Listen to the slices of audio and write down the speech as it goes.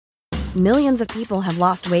Millions of people have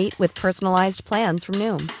lost weight with personalized plans from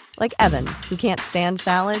Noom. Like Evan, who can't stand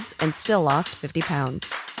salads and still lost 50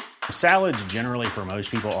 pounds. Salads generally for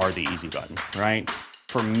most people are the easy button, right?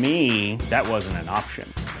 For me, that wasn't an option.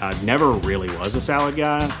 I never really was a salad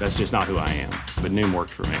guy. That's just not who I am. But Noom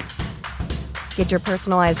worked for me. Get your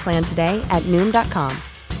personalized plan today at Noom.com.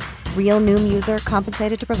 Real Noom user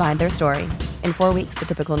compensated to provide their story. In 4 weeks, the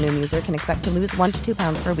typical Noom user can expect to lose 1 to 2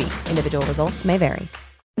 pounds per week. Individual results may vary.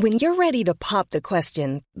 When you're ready to pop the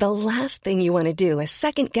question, the last thing you want to do is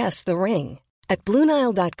second-guess the ring. At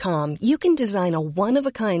BlueNile.com, you can design a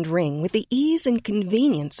one-of-a-kind ring with the ease and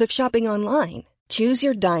convenience of shopping online. Choose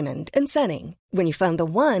your diamond and setting. When you find the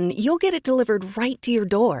one, you'll get it delivered right to your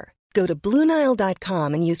door. Go to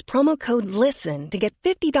BlueNile.com and use promo code LISTEN to get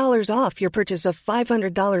 $50 off your purchase of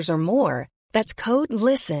 $500 or more. That's code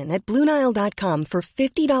LISTEN at BlueNile.com for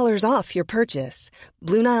 $50 off your purchase.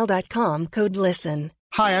 BlueNile.com, code LISTEN.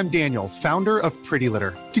 Hi, I'm Daniel, founder of Pretty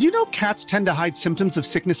Litter. Did you know cats tend to hide symptoms of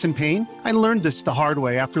sickness and pain? I learned this the hard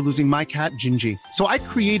way after losing my cat, Gingy. So I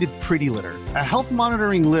created Pretty Litter, a health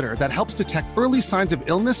monitoring litter that helps detect early signs of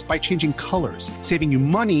illness by changing colors, saving you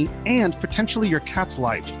money and potentially your cat's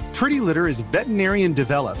life. Pretty Litter is veterinarian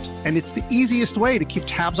developed, and it's the easiest way to keep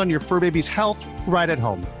tabs on your fur baby's health right at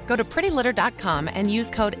home. Go to prettylitter.com and use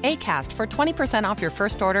code ACAST for 20% off your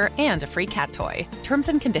first order and a free cat toy. Terms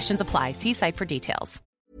and conditions apply. See site for details.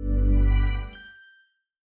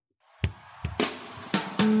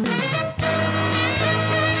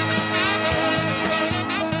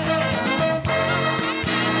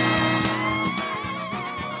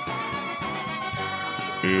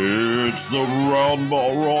 It's the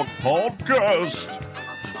Roundball Rock Podcast,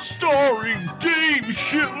 starring Dave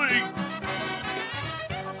Schilling,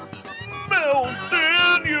 Mel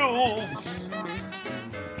Daniels,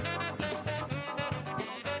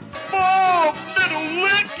 Bob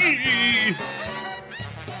Nittlewicky,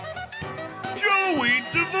 Joey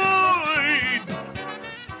Devine,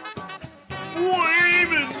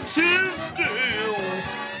 Wayman Tisdale,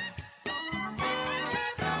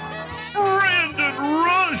 Brandon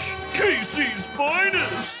Rush, Casey's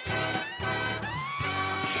finest,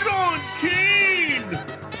 Sean Keane,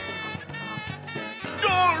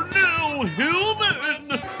 Darnell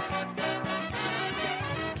Hillman,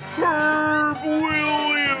 Herb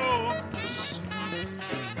Williams,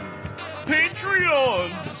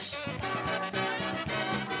 Patreons,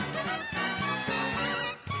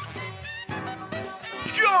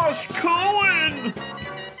 Josh Cohen,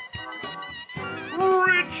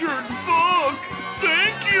 Richard Falk,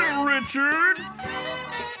 thank you, Richard.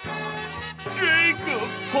 Jacob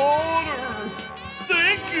Potter,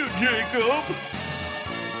 thank you, Jacob.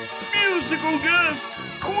 Musical guest,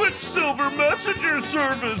 Quicksilver Messenger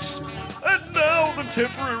Service. And now the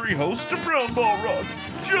temporary host of Roundball Rock,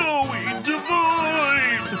 Joey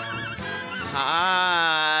Devine.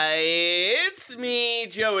 Hi, it's me,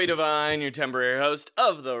 Joey Devine, your temporary host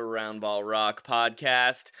of the Roundball Rock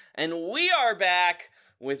podcast, and we are back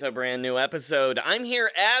with a brand new episode. I'm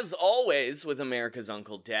here, as always, with America's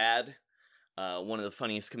Uncle Dad, one of the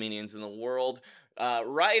funniest comedians in the world,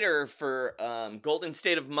 writer for Golden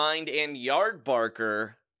State of Mind and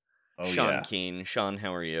Yardbarker, Sean Keane. Sean,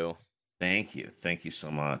 how are you? Thank you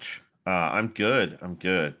so much. I'm good.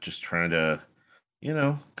 Just trying to,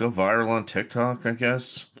 go viral on TikTok, I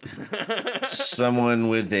guess. Someone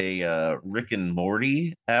with a Rick and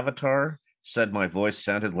Morty avatar said my voice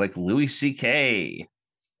sounded like Louis C.K.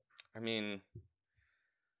 I mean,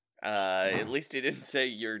 at least he didn't say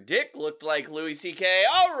your dick looked like Louis C.K.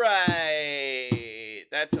 All right,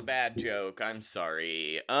 that's a bad joke. I'm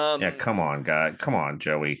sorry. Yeah, come on, guy. Come on,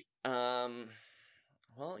 Joey. Well,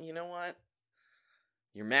 you know what?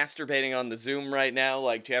 You're masturbating on the Zoom right now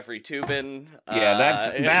like Jeffrey Toobin. Yeah,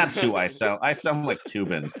 that's who I sound. I sound like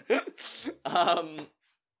Toobin.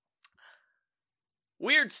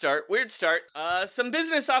 Weird start. Some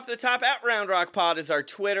business off the top. At Round Rock Pod is our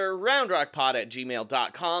Twitter.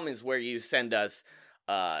 roundrockpod@gmail.com is where you send us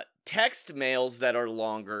text mails that are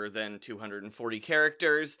longer than 240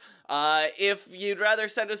 characters. If you'd rather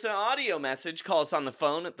send us an audio message, call us on the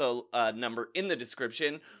phone at the number in the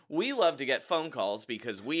description. We love to get phone calls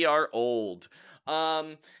because we are old.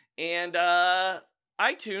 And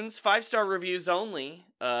iTunes, 5-star reviews only.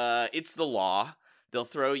 It's the law. They'll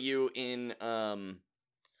throw you in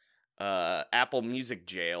Apple Music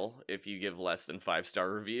jail if you give less than 5-star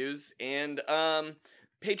reviews. And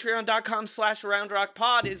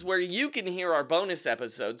Patreon.com/RoundRockPod is where you can hear our bonus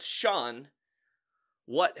episodes. Sean,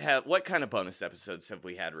 what kind of bonus episodes have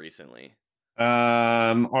we had recently?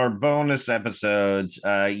 Our bonus episodes,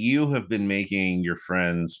 you have been making your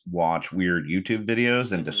friends watch weird YouTube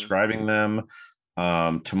videos and describing them.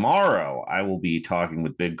 Tomorrow I will be talking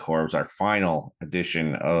with Big Corbs, our final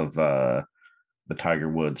edition of the Tiger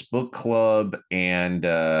Woods book club, and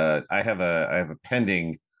I have a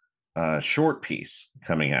pending short piece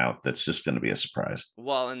coming out that's just going to be a surprise.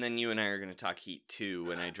 Well, and then you and I are going to talk Heat 2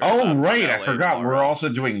 when I drive. Oh, right. I forgot. Tomorrow. We're also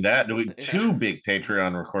doing that. Doing two big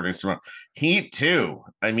Patreon recordings tomorrow. Heat 2.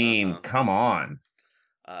 I mean, come on.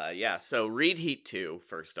 Yeah, so read Heat 2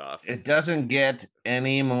 first off. It doesn't get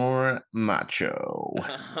any more macho.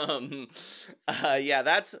 Yeah,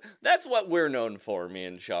 that's what we're known for, me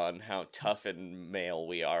and Sean, how tough and male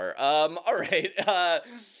we are. All right.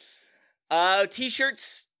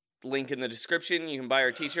 T-shirts, link in the description. You can buy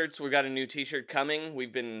our t-shirts. We've got a new t-shirt coming.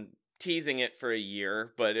 We've been teasing it for a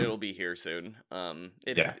year, but it'll be here soon.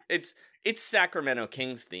 It's Sacramento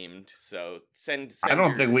Kings themed, so send I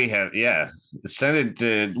don't think we have. Yeah, send it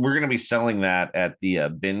to. We're going to be selling that at the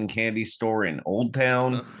Bin Candy store in Old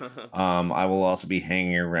Town. I will also be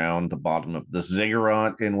hanging around the bottom of the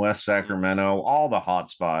Ziggurat in West Sacramento. All the hot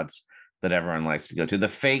spots that everyone likes to go to. The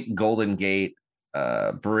fake Golden Gate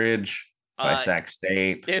Bridge by Sac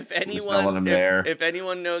State. If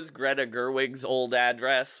anyone knows Greta Gerwig's old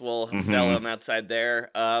address, we'll sell them outside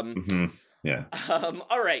there. Yeah.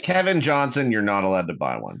 All right. Kevin Johnson, you're not allowed to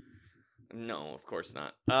buy one. No, of course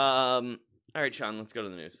not. All right, Sean, let's go to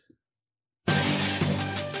the news.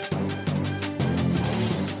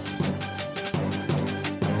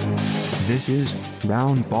 This is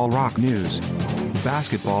Round Ball Rock News.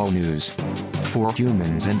 Basketball news. For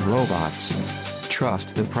humans and robots.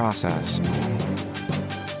 Trust the process.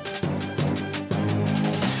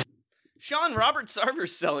 Sean, Robert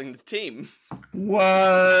Sarver's selling the team.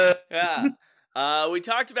 What? Yeah. We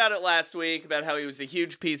talked about it last week, about how he was a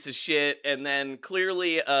huge piece of shit, and then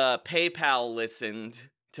clearly PayPal listened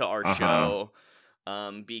to our show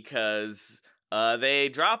because they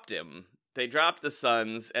dropped him. They dropped the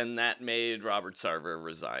Suns, and that made Robert Sarver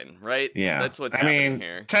resign, right? Yeah. That's what's happening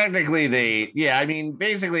here. Technically,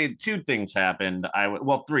 basically two things happened.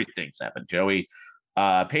 Three things happened, Joey.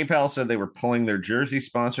 PayPal said they were pulling their jersey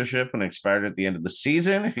sponsorship when it expired at the end of the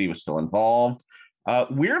season if he was still involved.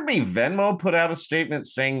 Weirdly, Venmo put out a statement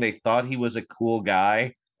saying they thought he was a cool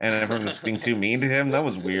guy and everyone was being too mean to him. That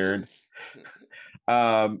was weird.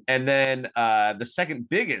 And then the second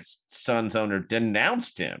biggest Suns owner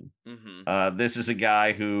denounced him. This is a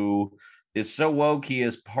guy who is so woke he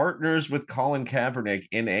is partners with Colin Kaepernick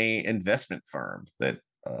in a investment firm that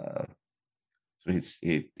so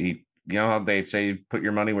he you know how they say put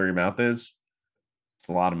your money where your mouth is? It's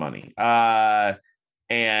a lot of money. And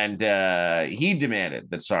he demanded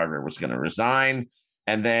that Sarver was going to resign.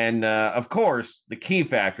 And then, of course, the key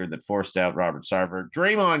factor that forced out Robert Sarver,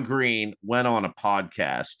 Draymond Green went on a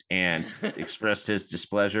podcast and expressed his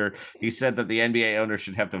displeasure. He said that the NBA owner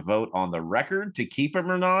should have to vote on the record to keep him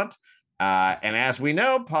or not. And as we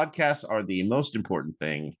know, podcasts are the most important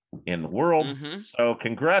thing in the world. So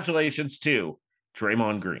congratulations to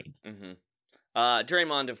Draymond Green.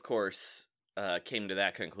 Draymond, of course, came to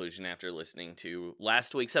that conclusion after listening to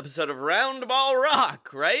last week's episode of Round Ball Rock,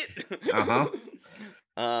 right?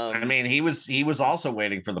 I mean, he was also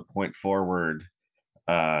waiting for the point forward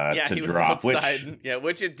to drop,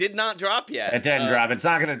 which it did not drop yet. It didn't drop. It's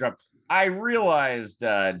not going to drop. I realized,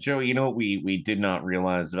 Joey, you know what we did not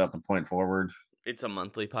realize about the point forward? It's a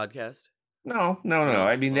monthly podcast. No.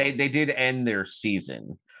 I mean, they did end their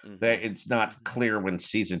season. It's not clear when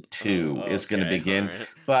season 2 is going to begin. Right.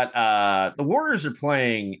 But the Warriors are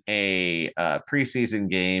playing a preseason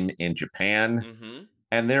game in Japan,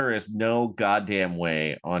 and there is no goddamn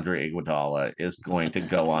way Andre Iguodala is going to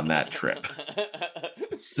go on that trip.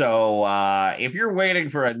 So if you're waiting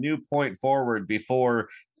for a new point forward before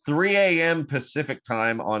 3 a.m. Pacific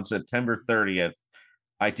time on September 30th,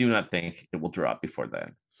 I do not think it will drop before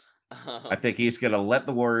then. I think he's going to let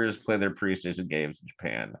the Warriors play their preseason games in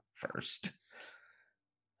Japan first.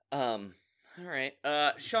 All right.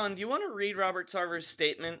 Sean, do you want to read Robert Sarver's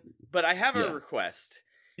statement? But I have a request.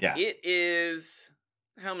 Yeah. It is...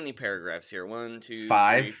 How many paragraphs here? 1, 2,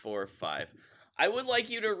 5. 3, 4, 5. I would like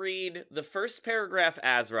you to read the first paragraph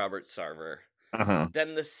as Robert Sarver.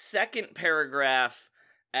 Then the second paragraph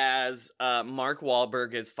as Mark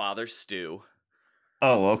Wahlberg as Father Stu.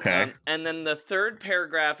 Oh, okay. And then the third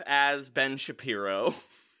paragraph as Ben Shapiro.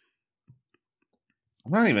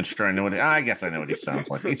 I'm not even sure I know I guess I know what he sounds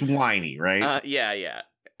like. He's whiny, right? Yeah.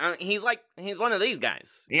 He's one of these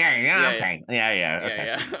guys. Yeah, okay. Yeah, okay.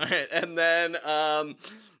 Yeah. All right. And then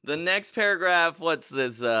the next paragraph, what's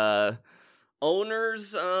this?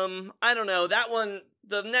 Owners, I don't know. That one,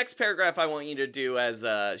 the next paragraph I want you to do as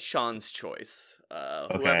Sean's choice.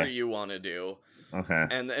 Whoever you want to do. Okay.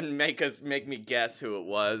 And then make me guess who it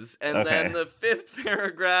was. And Okay. then the fifth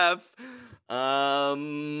paragraph,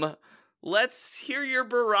 let's hear your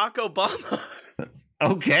Barack Obama.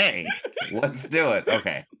 Okay. Let's do it.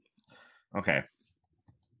 Okay.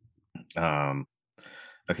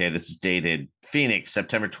 Okay, this is dated Phoenix,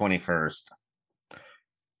 September 21st.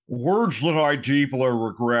 Words that I deeply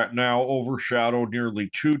regret now overshadow nearly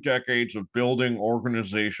 2 decades of building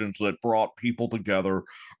organizations that brought people together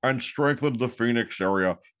and strengthened the Phoenix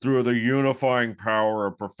area through the unifying power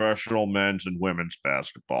of professional men's and women's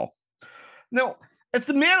basketball. Now, as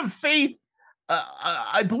the man of faith,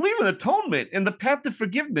 I believe in atonement and the path to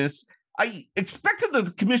forgiveness. I expected that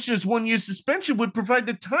the commissioner's 1-year suspension would provide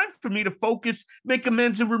the time for me to focus, make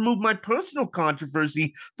amends, and remove my personal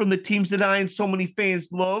controversy from the teams that I and so many fans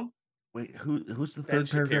love. Wait, who's the third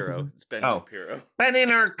paragraph? It's Ben Shapiro. But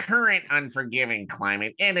in our current unforgiving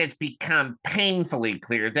climate, it has become painfully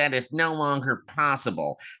clear that it's no longer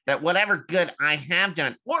possible, that whatever good I have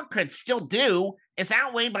done or could still do is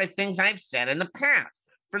outweighed by things I've said in the past.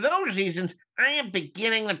 For those reasons, I am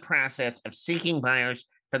beginning the process of seeking buyers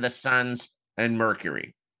for the Suns and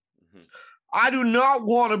Mercury. Mm-hmm. I do not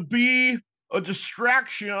want to be a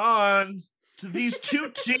distraction to these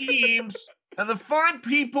two teams and the fine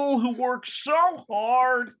people who work so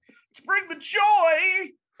hard to bring the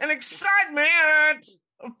joy and excitement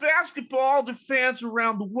of basketball to fans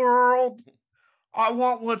around the world. I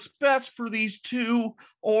want what's best for these two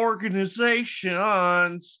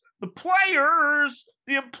organizations, the players,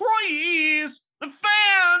 the employees, the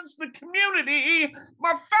fans, the community,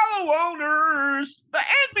 my fellow owners, the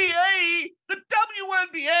NBA, the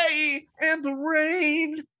WNBA, and the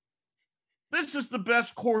Reign. This is the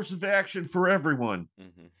best course of action for everyone.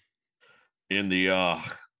 Mm-hmm. In the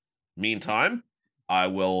meantime, I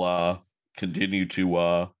will continue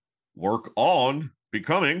to work on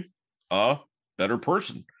becoming a better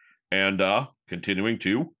person and continuing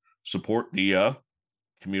to support the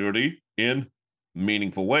community in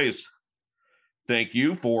meaningful ways. Thank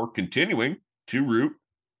you for continuing to root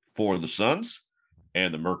for the Suns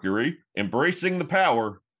and the Mercury, embracing the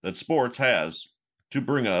power that sports has to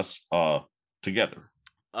bring us together.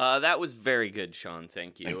 That was very good, Sean.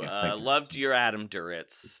 Thank you. Thank you. Loved your Adam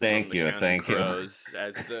Duritz. Thank you.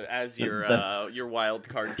 As your wild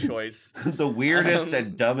card choice. The weirdest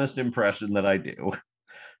and dumbest impression that I do.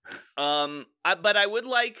 But I would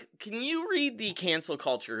like. Can you read the cancel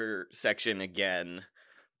culture section again?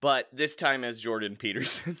 But this time as Jordan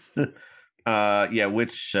Peterson. Yeah.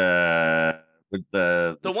 Which with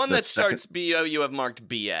the one that starts BO, you have marked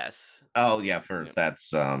BS. Oh yeah, that's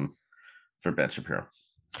for Ben Shapiro.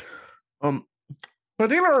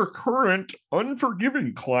 But in our current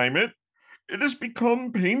unforgiving climate, it has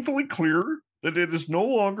become painfully clear that it is no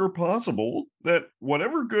longer possible that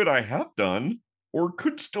whatever good I have done or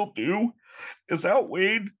could still do is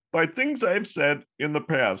outweighed by things I've said in the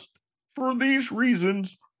past. For these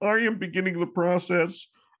reasons, I am beginning the process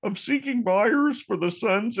of seeking buyers for the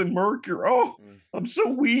Suns and Mercury. Oh, I'm so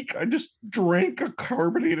weak. I just drank a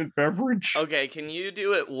carbonated beverage. Okay, can you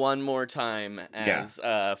do it one more time as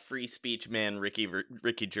free speech man Ricky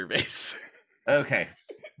Gervais? Okay.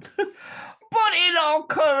 But in our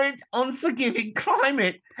current unforgiving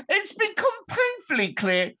climate, it's become painfully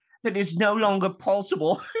clear that it's no longer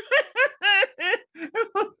possible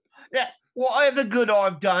that whatever good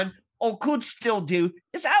I've done or could still do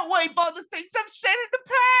is outweighed by the things I've said in the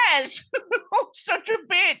past. I'm such a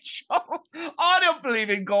bitch. I don't believe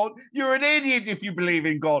in God. You're an idiot if you believe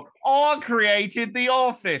in God. I created The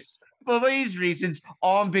Office. For these reasons,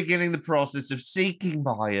 I'm beginning the process of seeking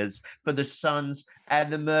buyers for the Suns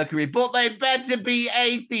and the Mercury, but they better be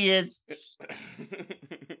atheists.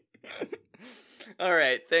 All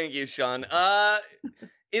right, thank you, Sean.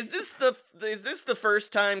 Is this the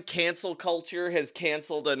first time cancel culture has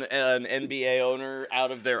canceled an NBA owner out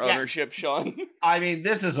of their ownership, Sean? I mean,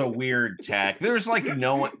 this is a weird tack. There's like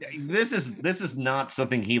no one. This is not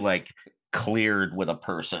something he like cleared with a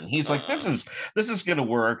person. He's like, this is gonna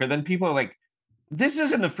work, and then people are like, this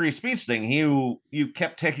isn't a free speech thing. You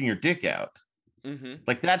kept taking your dick out. Mm-hmm.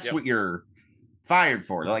 Like that's what you're fired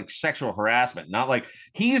for, like sexual harassment, not like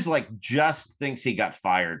he's like just thinks he got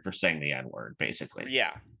fired for saying the N-word, basically.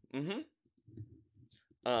 Yeah. Mm-hmm.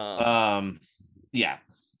 Yeah.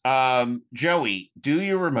 Joey, do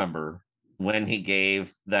you remember when he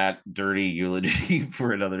gave that dirty eulogy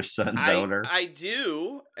for another Suns owner? I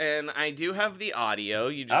do, and I do have the audio.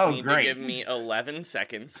 You just need to give me 11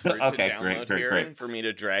 seconds for it to download here and for me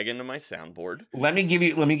to drag into my soundboard. Let me give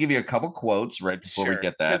you a couple quotes right before we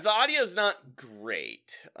get that, because the audio's not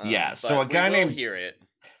great. Yeah, so a guy named hear it.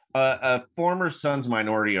 A former Suns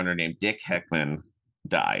minority owner named Dick Heckman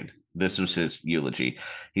died. This was his eulogy.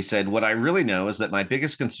 He said, "What I really know is that my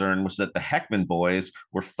biggest concern was that the Heckman boys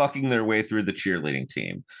were fucking their way through the cheerleading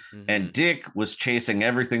team. And Dick was chasing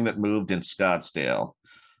everything that moved in Scottsdale."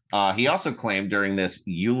 He also claimed during this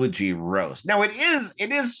eulogy roast. Now, it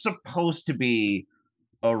is supposed to be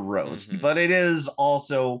a roast, but it is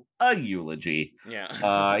also a eulogy.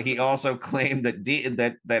 Yeah. He also claimed that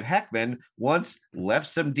that Heckman once left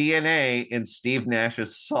some DNA in Steve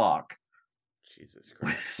Nash's sock. Jesus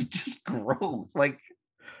Christ. It's just gross. Like,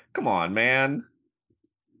 come on, man.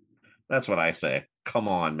 That's what I say. Come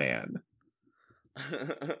on, man.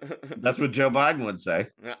 That's what Joe Biden would say.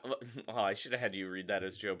 Oh, I should have had you read that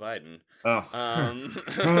as Joe Biden.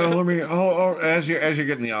 Let me. As you're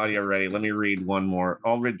getting the audio ready, let me read one more.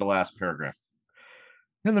 I'll read the last paragraph.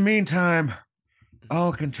 "In the meantime,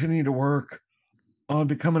 I'll continue to work on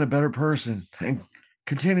becoming a better person and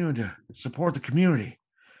continuing to support the community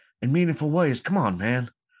in meaningful ways." Come on,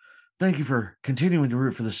 man. "Thank you for continuing to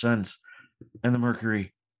root for the Suns and the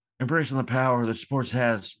Mercury, embracing the power that sports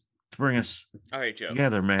has to bring us all right, Joe.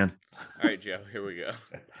 Together, man." All right, Joe, here we go.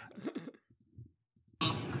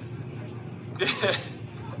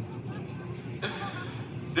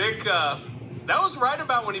 Dick, that was right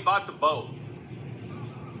about when he bought the boat.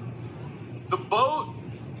 The boat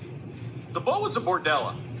was a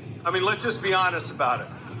bordella. I mean, let's just be honest about it.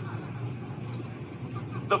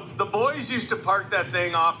 The boys used to park that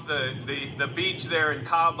thing off the beach there in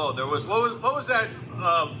Cabo. There was what was that?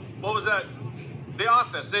 The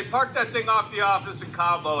office. They parked that thing off the office in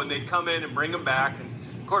Cabo, and they'd come in and bring them back.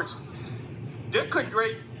 And of course, Dick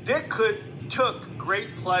took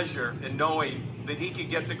great pleasure in knowing that he could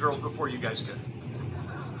get the girls before you guys could.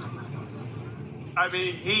 I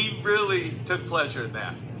mean, he really took pleasure in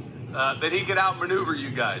that. That he could outmaneuver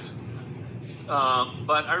you guys.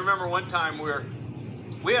 But I remember one time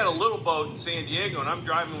we had a little boat in San Diego, and I'm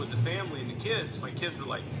driving with the family and the kids. My kids were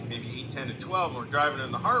like maybe 8, 10, and 12, and we're driving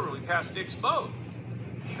in the harbor. We passed Dick's boat.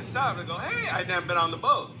 I stopped and I go, "Hey, I'd never been on the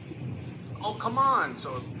boat." "Oh, come on."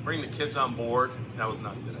 So bring the kids on board. That was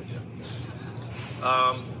not a good idea.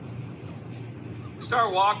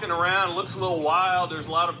 Start walking around. It looks a little wild. There's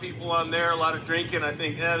a lot of people on there, a lot of drinking. I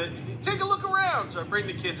think, take a look around. So I bring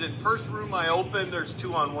the kids in. First room I open, there's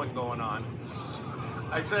 2-on-1 going on.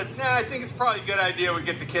 I said, I think it's probably a good idea we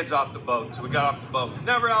get the kids off the boat. So we got off the boat.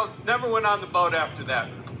 Never went on the boat after that.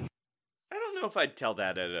 I don't know if I'd tell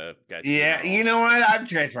that at a guy's Yeah, funeral. you know what? I'm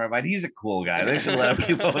transferring, but he's a cool guy. They should let him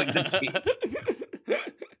keep owning the team.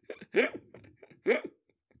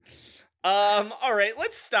 All right,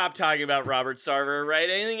 let's stop talking about Robert Sarver, right?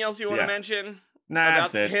 Anything else you want to mention? Nah,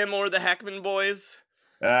 about that's it. him or the Heckman boys?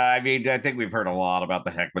 I mean, I think we've heard a lot about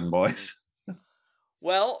the Heckman boys.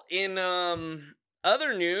 Well, in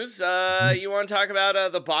other news, you want to talk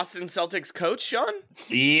about the Boston Celtics coach, Sean?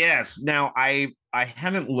 Yes. Now, I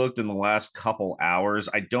haven't looked in the last couple hours.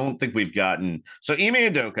 I don't think we've gotten... So, Ime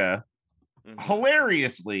Udoka,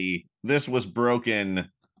 hilariously, this was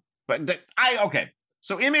broken... But okay.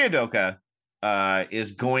 So Ime Udoka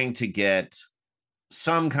is going to get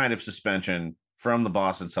some kind of suspension from the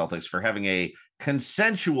Boston Celtics for having a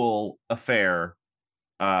consensual affair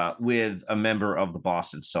with a member of the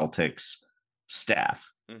Boston Celtics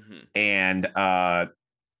staff. And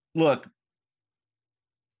look,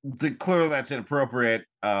 clearly that's inappropriate.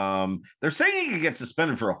 They're saying he could get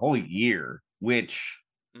suspended for a whole year, which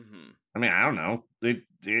I mean, I don't know. It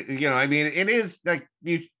I mean, it is like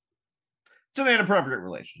it's an inappropriate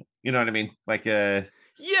relationship. You know what I mean? Like, yeah.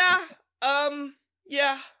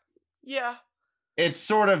 It's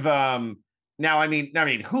sort of, now, I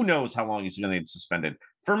mean, who knows how long he's going to get suspended?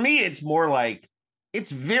 For me, it's more like,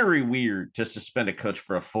 it's very weird to suspend a coach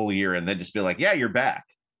for a full year and then just be like, yeah, you're back.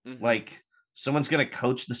 Like, someone's going to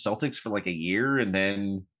coach the Celtics for like a year and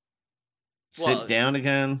then sit down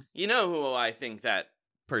again. You know who I think that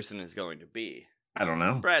person is going to be? I don't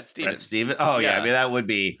know. Brad Stevens. Oh, yeah. I mean, that would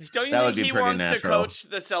be. Don't you think he wants to coach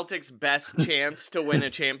the Celtics' best chance to win a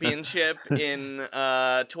championship in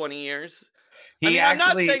 20 years? I'm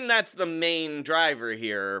not saying that's the main driver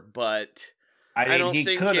here, but I don't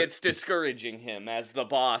think it's discouraging him as the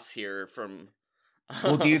boss here from.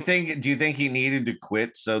 Well, do you think he needed to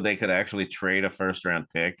quit so they could actually trade a first-round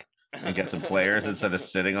pick and get some players instead of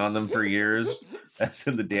sitting on them for years, as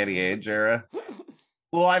in the Danny Ainge era?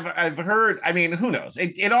 Well, I've heard. I mean, who knows?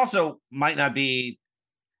 It also might not be.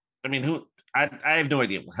 I mean, I have no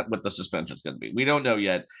idea what the suspension is going to be. We don't know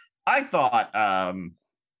yet. I thought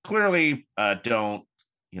clearly don't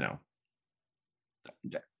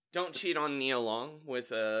Don't cheat on Nia Long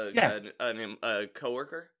with a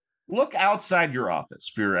coworker. Look outside your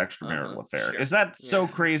office for your extramarital affair. Sure. Is that so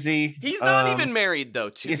crazy? He's not even married,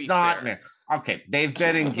 though. He's not married. Okay, they've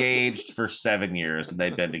been engaged for 7 years and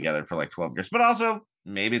they've been together for like 12 years. But also,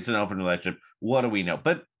 maybe it's an open relationship. What do we know?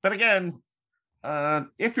 But again,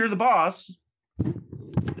 if you're the boss, you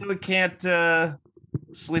really can't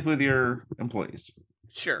sleep with your employees.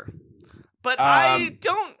 Sure, but I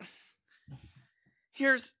don't.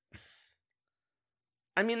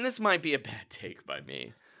 I mean, this might be a bad take by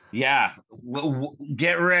me. Yeah,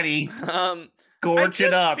 get ready. Gorge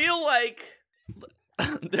it up. I feel like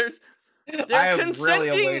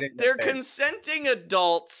they're consenting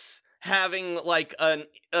adults having like a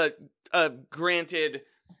granted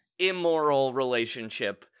immoral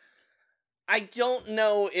relationship. I don't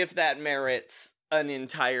know if that merits an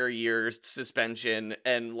entire year's suspension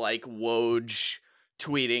and like Woj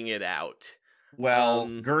tweeting it out. Well,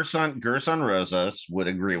 Gerson Rosas would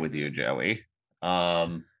agree with you, Joey.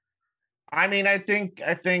 I mean, I think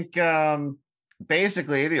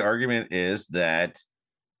basically the argument is that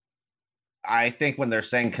I think when they're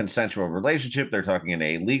saying consensual relationship, they're talking in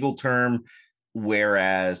a legal term,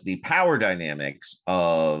 whereas the power dynamics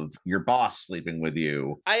of your boss sleeping with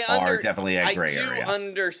you are definitely a gray area. I do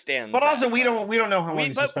understand, but also we don't know how long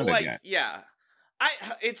he's suspended yet. Yeah,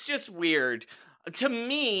 it's just weird to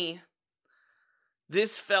me.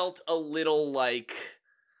 This felt a little like,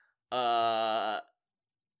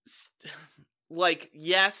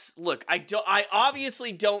 yes, look, I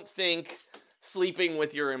obviously don't think sleeping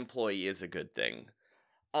with your employee is a good thing.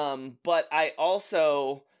 But I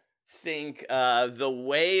also think, the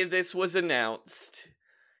way this was announced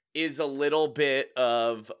is a little bit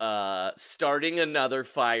of, starting another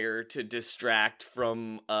fire to distract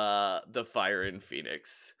from, the fire in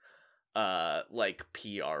Phoenix, like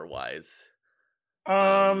PR wise.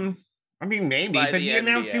 I mean, maybe, but he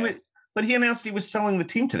announced he was selling the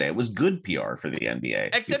team today. It was good PR for the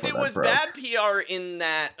NBA. Except it was bad PR in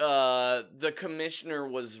that the commissioner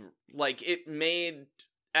was like, it made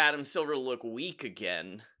Adam Silver look weak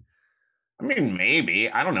again. I mean,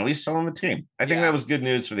 maybe. I don't know. He's selling the team. I think that was good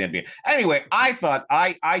news for the NBA. Anyway, I thought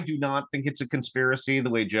I do not think it's a conspiracy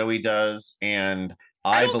the way Joey does, and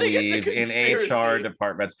I believe in HR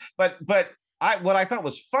departments. But what I thought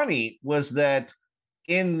was funny was that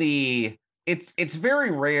it's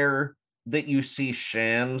very rare that you see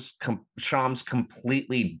Shams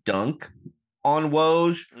completely dunk on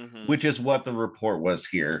Woj, which is what the report was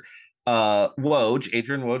here. Adrian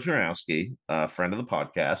Wojnarowski, friend of the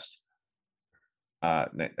podcast. I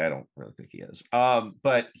don't really think he is.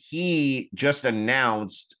 But he just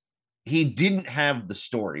announced he didn't have the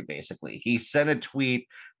story, basically. He sent a tweet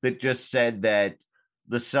that just said that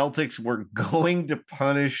the Celtics were going to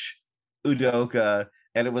punish Udoka,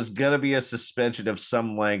 and it was going to be a suspension of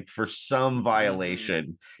some length for some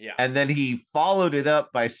violation. Yeah. And then he followed it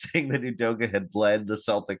up by saying that Udoka had led the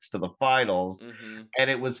Celtics to the finals. And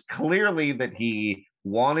it was clearly that he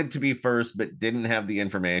wanted to be first, but didn't have the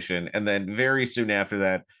information. And then very soon after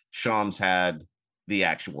that, Shams had the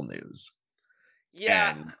actual news.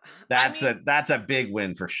 Yeah. And that's a big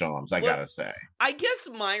win for Shams, I gotta say. I guess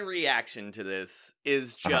my reaction to this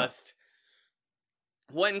is just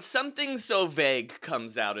when something so vague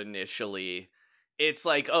comes out initially, it's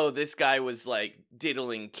like, oh, this guy was like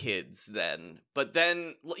diddling kids then. But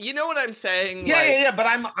then, you know what I'm saying? Yeah. But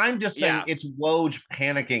I'm just saying it's Woj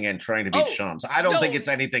panicking and trying to beat Shams. I don't think it's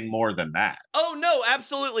anything more than that. Oh, no,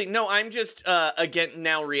 absolutely. No, I'm just, again,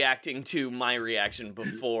 now reacting to my reaction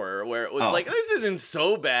before where it was like, this isn't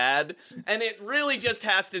so bad. And it really just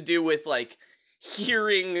has to do with like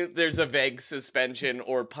hearing there's a vague suspension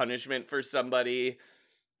or punishment for somebody.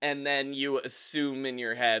 And then you assume in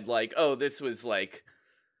your head, like, oh, this was, like,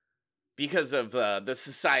 because of the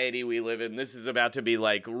society we live in, this is about to be,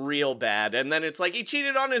 like, real bad. And then it's like, he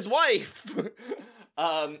cheated on his wife!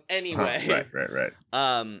 Anyway. Right.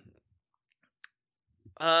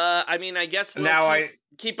 I mean, I guess we'll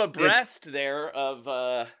keep abreast there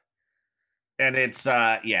of... And it's,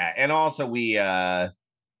 and also we,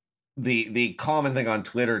 the common thing on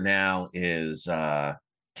Twitter now is...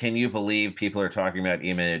 can you believe people are talking about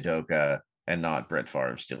Ime Udoka and not Brett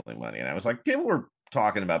Favre stealing money? And I was like, people were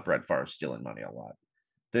talking about Brett Favre stealing money a lot.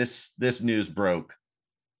 This news broke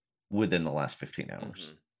within the last 15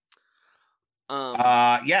 hours.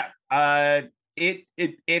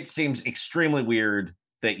 It seems extremely weird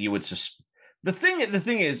that you would the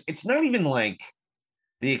thing is, it's not even like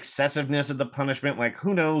the excessiveness of the punishment. Like,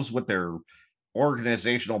 who knows what their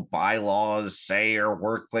organizational bylaws say or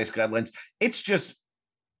workplace guidelines. It's just,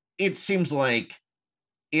 it seems like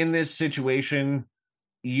in this situation,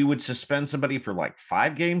 you would suspend somebody for like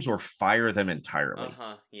 5 games or fire them entirely.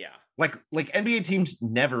 Yeah. Like NBA teams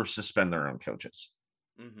never suspend their own coaches.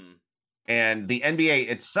 Mm-hmm. And the NBA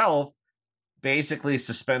itself basically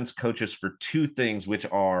suspends coaches for 2 things, which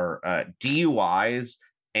are DUIs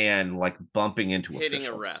and like bumping into hitting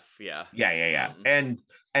officials. A ref. Yeah. Yeah.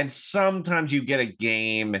 And sometimes you get a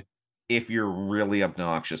game if you're really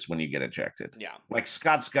obnoxious when you get ejected. Yeah. Like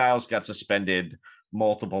Scott Skiles got suspended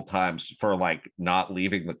multiple times for like not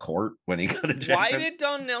leaving the court when he got ejected. Why did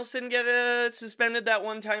Don Nelson get suspended that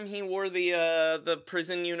one time he wore the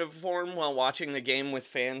prison uniform while watching the game with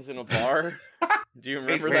fans in a bar? Do you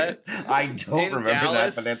remember that? I don't remember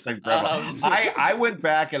Dallas? that, but that's incredible. I went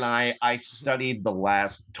back and I studied the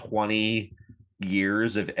last 20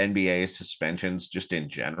 years of NBA suspensions just in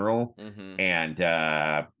general. Mm-hmm. And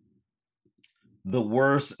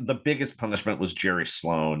the biggest punishment was Jerry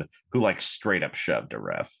Sloan, who like straight up shoved a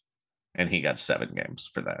ref, and he got 7 games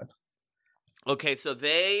for that. Okay, so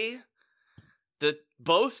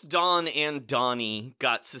both Don and Donnie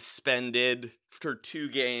got suspended for 2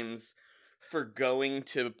 games for going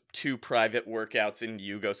to 2 private workouts in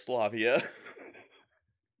Yugoslavia.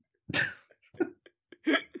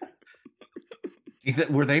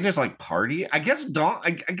 Were they just like party? I guess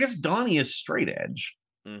Donnie is straight edge.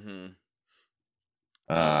 Mm-hmm.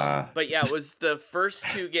 But yeah, it was the first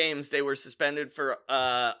 2 games. They were suspended for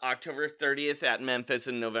October 30th at Memphis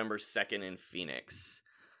and November 2nd in Phoenix.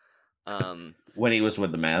 When he was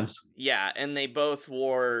with the Mavs. Yeah, and they both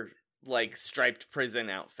wore like striped prison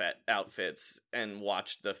outfits and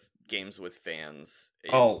watched the games with fans.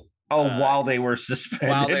 While they were suspended.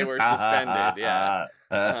 While they were suspended, yeah.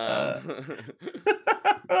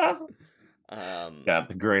 Yeah,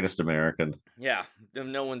 the greatest American. Yeah,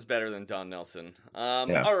 no one's better than Don Nelson.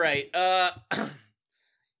 Yeah. All right.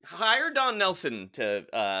 Hire Don Nelson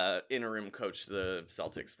to interim coach the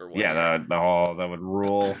Celtics for 1 year. Yeah, that would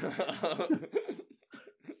rule.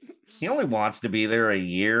 He only wants to be there a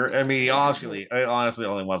year. I mean, he honestly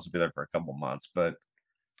only wants to be there for a couple months. But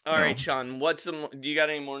all right, Sean, do you got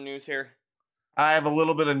any more news here? I have a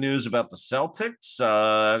little bit of news about the Celtics.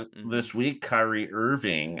 This week, Kyrie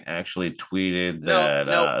Irving actually tweeted that.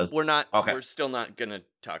 No, we're not. Okay. We're still not gonna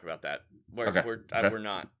talk about that. We're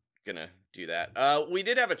not gonna do that. We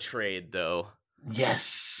did have a trade though.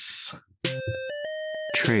 Yes.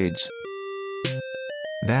 Trades.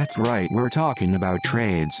 That's right, we're talking about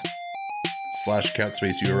trades.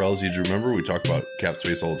 /capspace URLs. You remember we talk about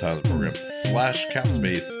Capspace all the time in the program.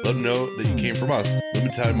 /capspace. Let them know that you came from us.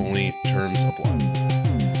 Limited time only. Terms apply.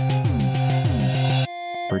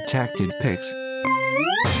 Protected pics.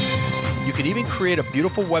 You can even create a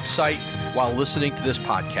beautiful website while listening to this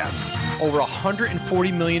podcast. Over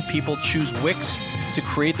 140 million people choose Wix to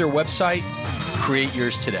create their website. Create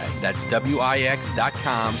yours today. That's Wix.com/Woj,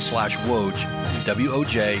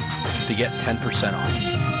 WOJ, to get 10% off.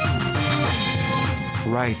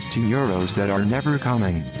 Rights to euros that are never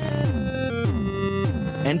coming.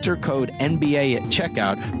 Enter code NBA at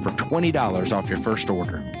checkout for $20 off your first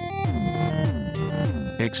order.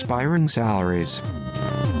 Expiring salaries.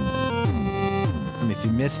 If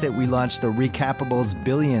you missed it, we launched the Recapables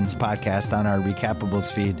Billions podcast on our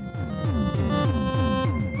Recapables feed.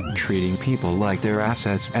 Treating people like they're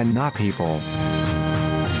assets and not people.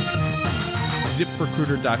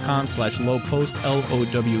 ZipRecruiter.com/low post,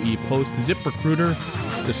 LOWE post. ZipRecruiter,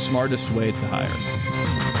 the smartest way to hire.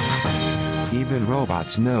 Even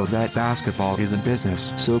robots know that basketball is a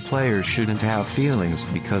business, so players shouldn't have feelings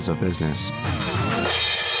because of business.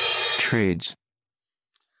 Trades.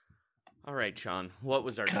 All right, Sean, what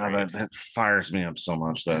was our God, trade? that fires me up so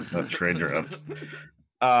much, that trade draft.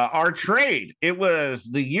 Our trade, it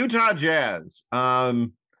was the Utah Jazz.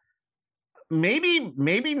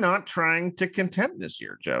 Maybe not trying to contend this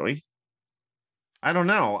year, Joey. I don't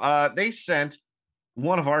know. They sent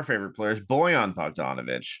one of our favorite players, Bojan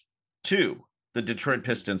Bogdanovic, to the Detroit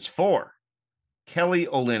Pistons for Kelly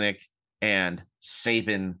Olynyk and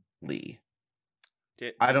Saben Lee.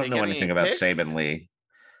 I don't know anything about Saben Lee.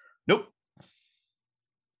 Nope.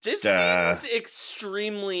 This seems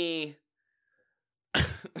extremely...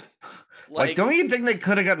 like, don't you think they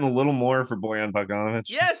could have gotten a little more for Bojan Bogdanovic?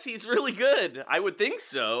 Yes, he's really good. I would think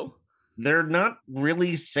so. They're not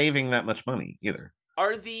really saving that much money either.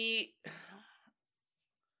 I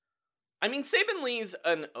mean, Saben Lee's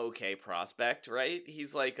an okay prospect, right?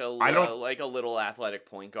 He's like a little athletic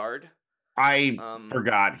point guard. I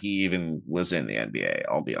forgot he even was in the NBA.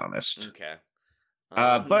 I'll be honest. Okay.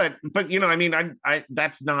 But I mean, I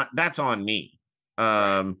that's on me.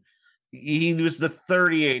 He was the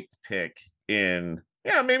 38th pick in.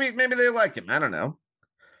 Yeah, maybe they like him. I don't know.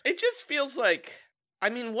 It just feels like, I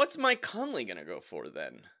mean, what's Mike Conley gonna go for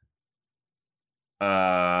then?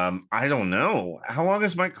 I don't know. How long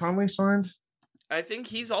is Mike Conley signed? I think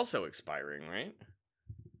he's also expiring, right?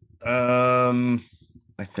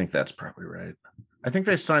 I think that's probably right. I think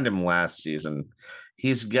they signed him last season.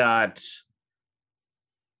 He's got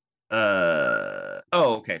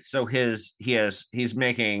okay. So he's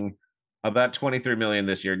making about 23 million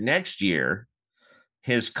this year. Next year,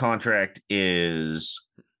 his contract is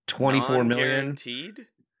 24 million. Guaranteed?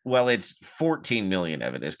 Well, it's 14 million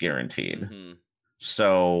of it is guaranteed. Mm-hmm.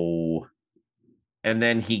 So, and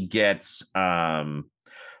then he gets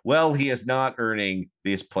he is not earning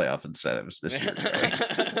these playoff incentives this year.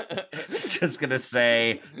 It's just gonna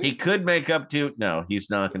say he could make up to. No,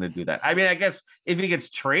 he's not gonna do that. I mean, I guess if he gets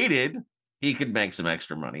traded, he could make some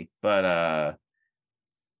extra money. But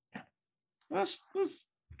it's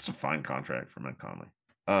a fine contract for Mike Conley.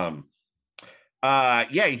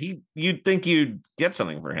 You'd think you'd get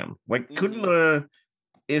something for him. Like, couldn't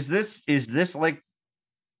is this like,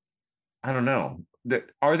 I don't know.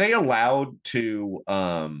 Are they allowed to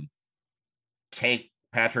take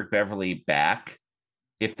Patrick Beverley back?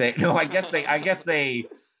 If they I guess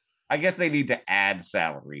they need to add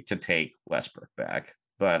salary to take Westbrook back.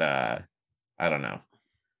 But I don't know.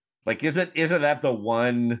 Like, isn't that the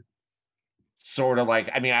one sort of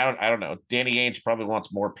like, I mean, I don't know. Danny Ainge probably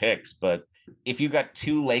wants more picks, but if you got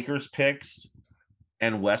 2 Lakers picks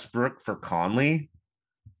and Westbrook for Conley,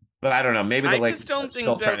 but I don't know. Maybe the Lakers. I just don't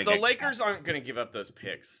think that the Lakers aren't going to give up those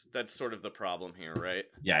picks. That's sort of the problem here, right?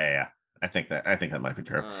 Yeah. I think that might be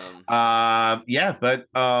true. But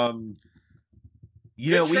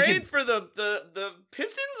we trade for the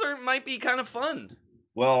Pistons might be kind of fun.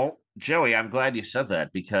 Well, Joey, I'm glad you said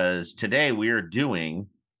that because today we are doing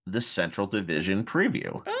the Central Division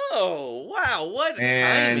preview. Oh, wow. What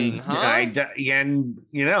timing, huh?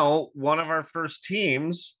 One of our first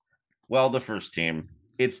teams, the first team,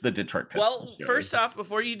 it's the Detroit Pistons. Well, first off,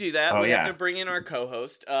 before you do that, we have to bring in our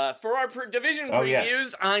co-host. For our division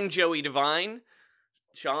previews, I'm Joey Devine.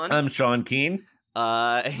 Sean? I'm Sean Keane.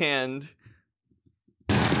 And...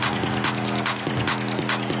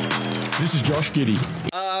 This is Josh Giddey.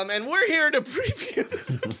 And we're here to preview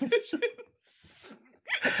the divisions.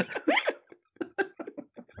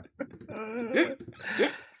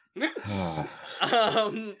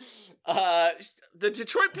 The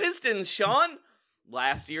Detroit Pistons, Sean,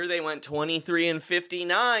 last year they went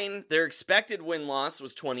 23-59. Their expected win-loss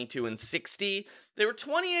was 22-60. They were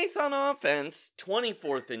 28th on offense,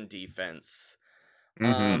 24th in defense.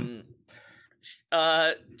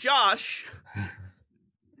 Josh,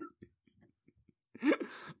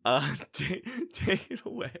 take it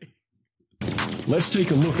away. Let's take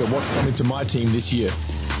a look at what's coming to my team this year.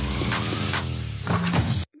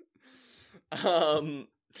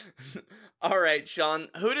 All right, Sean,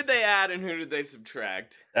 who did they add and who did they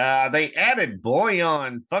subtract? They added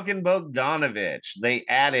Bojan fucking Bogdanovic. They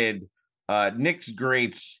added Knicks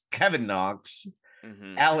greats Kevin Knox,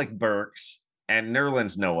 Alec Burks, and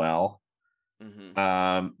Nerlens Noel.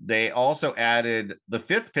 They also added the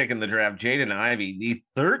 5th pick in the draft, Jaden Ivey, the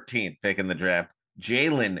 13th pick in the draft,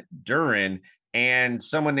 Jalen Duren, and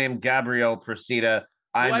someone named Gabriel Procida.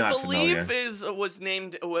 I'm not familiar.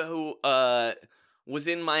 Who was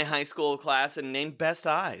in my high school class and named Best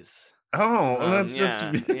Eyes. Oh, that's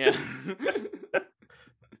yeah.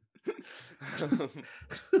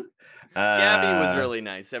 Gabby was really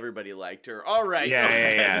nice. Everybody liked her. All right.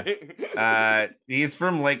 Yeah. He's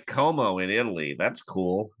from Lake Como in Italy. That's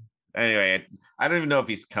cool. Anyway, I don't even know if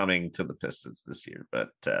he's coming to the Pistons this year, but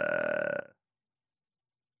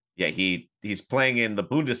he's playing in the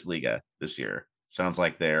Bundesliga this year. Sounds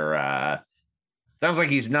like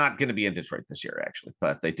he's not going to be in Detroit this year, actually,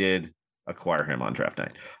 but they did acquire him on draft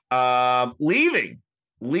night.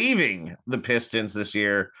 Leaving the Pistons this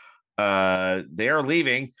year. They are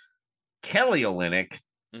leaving Kelly Olynyk,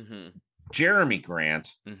 Jeremy Grant,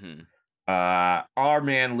 our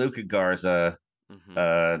man Luka Garza,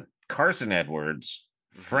 Carson Edwards,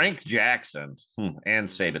 Frank Jackson, and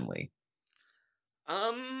Saban Lee.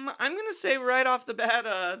 I'm gonna say right off the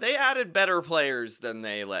bat, they added better players than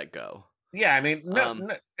they let go. Yeah, I mean,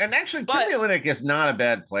 and actually, Kelly Olynyk is not a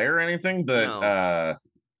bad player or anything, but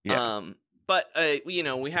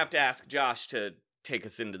we have to ask Josh to take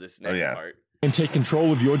us into this next part and take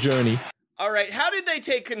control of your journey. All right, how did they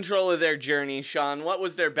take control of their journey, Sean? What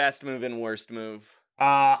was their best move and worst move?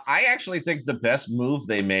 I actually think the best move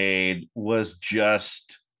they made was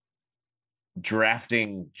just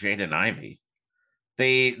drafting Jaden Ivey.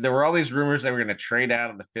 There were all these rumors they were going to trade out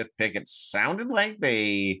of the 5th pick. It sounded like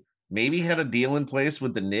they maybe had a deal in place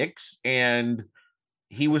with the Knicks, and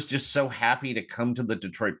he was just so happy to come to the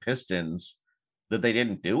Detroit Pistons that they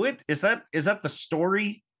didn't do it. Is that the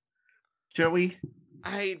story, Joey?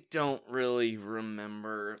 I don't really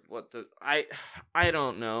remember what I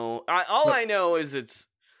don't know. I know is it's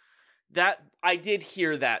that I did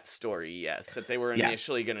hear that story, yes, that they were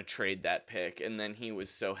initially going to trade that pick, and then he was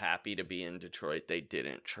so happy to be in Detroit they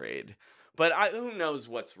didn't trade. But who knows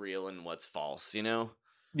what's real and what's false, you know?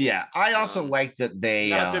 Yeah, I also like that they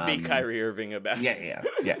not to be Kyrie Irving about it.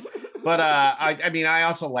 Yeah. But I mean, I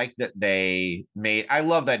also like that they made. I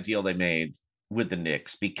love that deal they made with the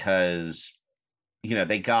Knicks because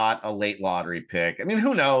they got a late lottery pick. I mean,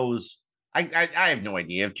 who knows? I have no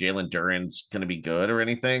idea if Jalen Duren's going to be good or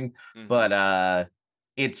anything, but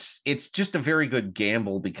it's just a very good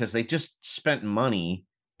gamble because they just spent money.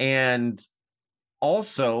 And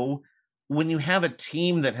also, when you have a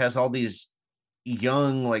team that has all these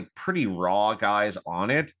young, like pretty raw guys on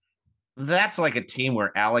it, that's like a team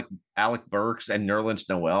where Alec Burks and Nerlens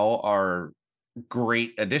Noel are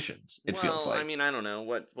great additions. It feels like. I mean, I don't know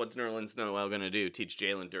what's Nerlens Noel going to do? Teach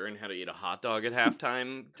Jalen Duren how to eat a hot dog at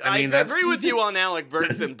halftime? I agree with you on Alec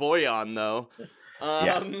Burks and Boyan, though.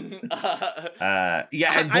 And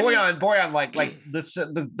Boyan, like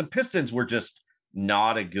the Pistons were just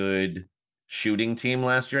not a good shooting team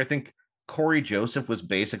last year. I think Corey Joseph was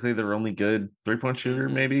basically their only good 3-point shooter,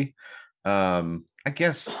 maybe. I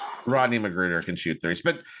guess Rodney McGruder can shoot threes,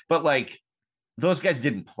 but like those guys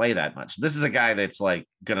didn't play that much. This is a guy that's like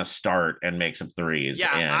gonna start and make some threes.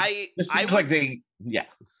 Yeah, and I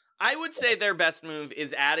would say their best move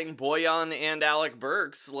is adding Boyan and Alec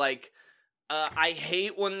Burks. Like, I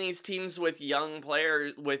hate when these teams with young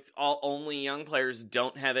players, only young players,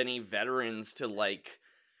 don't have any veterans to like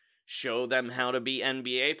show them how to be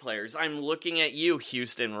NBA players. I'm looking at you,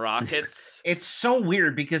 Houston Rockets. It's so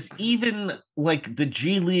weird because even like the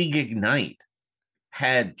G League Ignite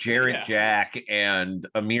had Jarrett Jack and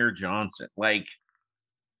Amir Johnson. Like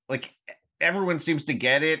everyone seems to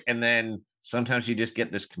get it, and then sometimes you just get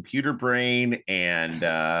this computer brain, and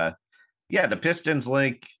the Pistons,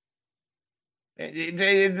 like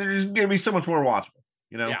there's gonna be so much more watchable,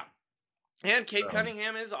 Yeah. And Kate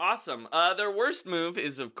Cunningham is awesome. Their worst move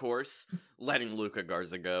is, of course, letting Luka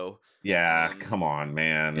Garza go. Yeah, come on,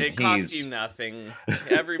 man. It cost you nothing.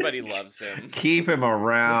 Everybody loves him. Keep him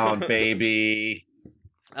around, baby.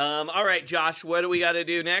 All right, Josh, what do we got to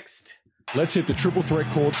do next? Let's hit the triple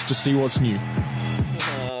threat courts to see what's new.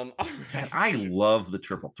 All right. I love the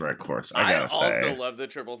triple threat courts. I also love the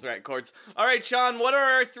triple threat courts. All right, Sean, what are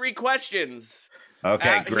our 3 questions?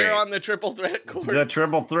 Okay, great. Here on the triple threat courts. The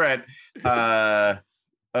triple threat.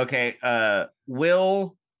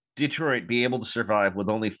 Will Detroit be able to survive with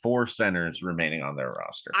only 4 centers remaining on their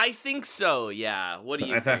roster? I think so. Yeah. What do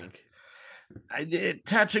you think?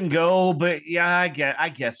 Touch and go, but yeah, I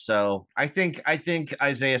guess so. I think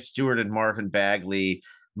Isaiah Stewart and Marvin Bagley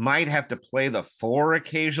might have to play the 4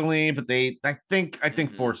 occasionally, but I think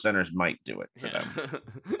 4 centers might do it for them.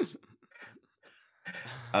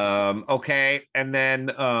 Okay, and then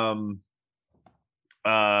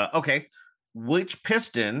which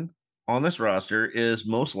Piston on this roster is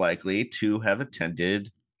most likely to have attended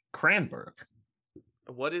Cranbrook?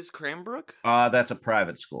 What is Cranbrook? That's a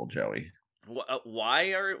private school, Joey.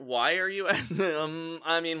 Why are you asking?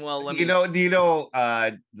 I mean, well, let me. Do you know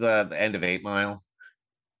the end of 8 Mile?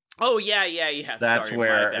 Oh yeah. That's Sorry,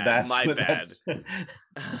 where my bad.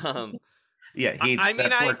 Yeah,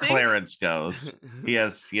 that's where Clarence goes. He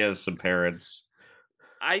has some parents.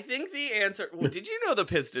 I think the answer. Well, did you know the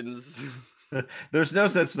Pistons? There's no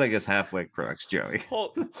such thing as halfway crooks, Joey.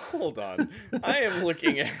 Hold on. I am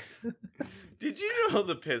looking at. Did you know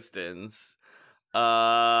the Pistons?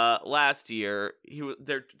 Last year,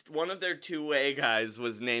 one of their 2-way guys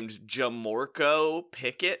was named Jamorko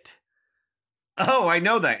Pickett. Oh, I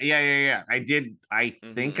know that. Yeah. I did. I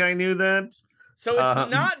think I knew that. So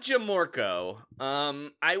it's not Jamorko.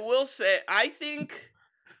 I will say, I think.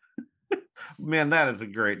 Man, that is a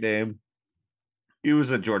great name. He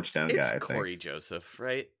was a Georgetown guy. It's Corey Joseph,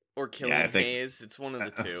 right? Or Killian Hayes. It's one of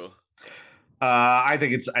the two. I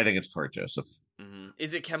think it's Corey Joseph. Mm-hmm.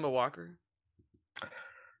 Is it Kemba Walker?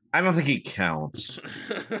 I don't think he counts.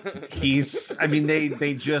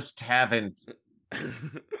 They just haven't.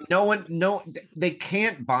 They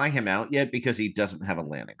can't buy him out yet because he doesn't have a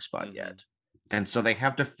landing spot yet. And so they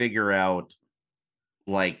have to figure out,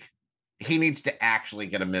 like, he needs to actually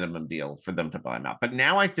get a minimum deal for them to buy him out. But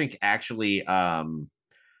now I think actually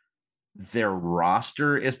their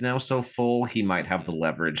roster is now so full, he might have the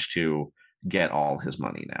leverage to get all his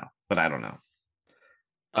money now. But I don't know.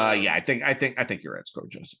 Yeah, I think you're right, Score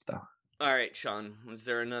Joseph, though. All right, Sean, was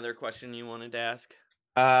there another question you wanted to ask?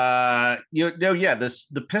 The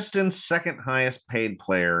Pistons' second highest paid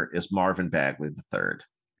player is Marvin Bagley III.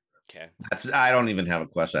 Okay. I don't even have a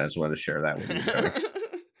question. I just wanted to share that with you.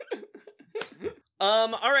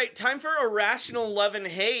 All right, time for irrational love and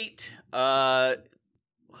hate.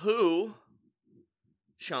 Who,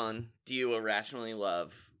 Sean, do you irrationally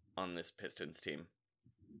love on this Pistons team?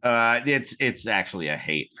 It's actually a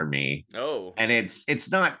hate for me. Oh. And it's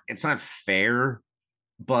not fair,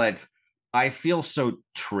 but I feel so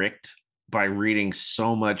tricked by reading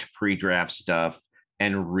so much pre-draft stuff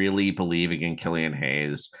and really believing in Killian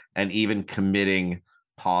Hayes and even committing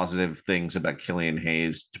positive things about Killian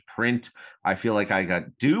Hayes to print. I feel like I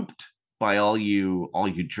got duped by all you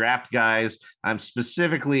draft guys. I'm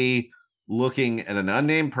specifically looking at an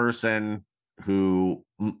unnamed person who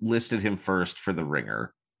listed him first for the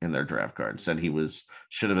Ringer in their draft card, said he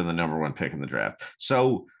should have been the number one pick in the draft.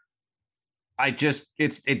 So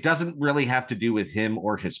it doesn't really have to do with him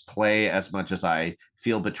or his play as much as I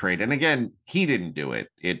feel betrayed. And again, he didn't do it.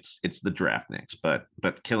 It's the draft Knicks, but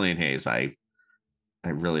Killian Hayes, I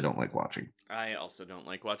really don't like watching. I also don't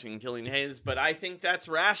like watching Killian Hayes, but I think that's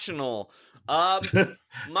rational.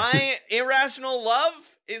 My irrational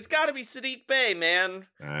love is got to be Saddiq Bey, man.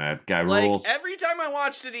 That guy rules. Every time I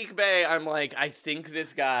watch Saddiq Bey, I'm like, I think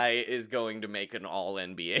this guy is going to make an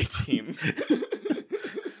all-NBA team.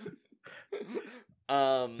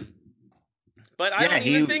 But I don't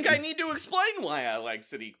even think I need to explain why I like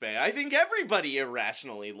Saddiq Bey. I think everybody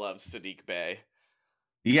irrationally loves Saddiq Bey.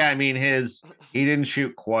 Yeah, I mean, he didn't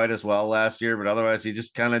shoot quite as well last year, but otherwise he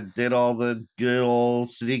just kind of did all the good old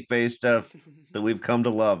Saddiq Bey stuff that we've come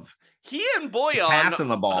to love. He and Boyan He's passing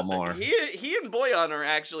the ball more. He and Boyan are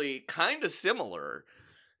actually kind of similar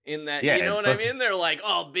in that, yeah, you know what I mean? They're like,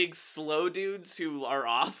 big slow dudes who are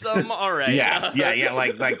awesome. All right. yeah.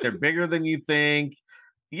 Like they're bigger than you think.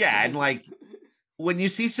 Yeah, and like when you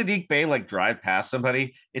see Saddiq Bey like drive past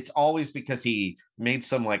somebody, it's always because he made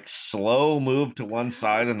some like slow move to one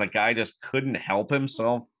side and the guy just couldn't help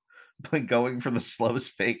himself by going for the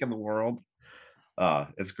slowest fake in the world.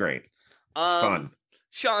 It's great. It's fun.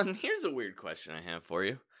 Sean, here's a weird question I have for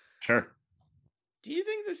you. Sure. Do you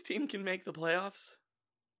think this team can make the playoffs?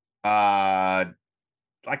 I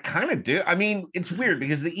kind of do. I mean, it's weird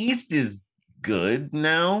because the East is good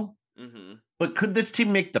now. Mm-hmm. But could this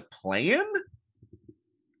team make the play-in?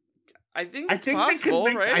 I think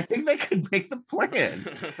possible, right? I think they could make the play-in.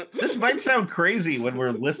 This might sound crazy when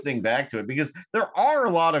we're listening back to it because there are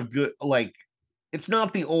a lot of good, like, it's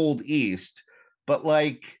not the old East, but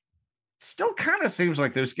like, still kind of seems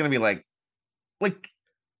like there's going to be like,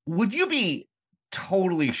 would you be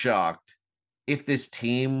totally shocked if this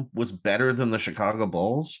team was better than the Chicago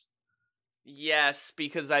Bulls? Yes,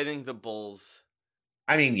 because I think the Bulls...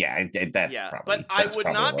 I mean, yeah, that's probably. But I would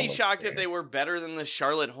not be shocked if they were better than the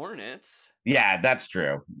Charlotte Hornets. Yeah, that's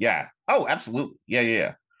true. Yeah. Oh, absolutely.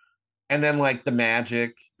 Yeah. And then like the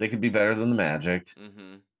Magic, they could be better than the Magic.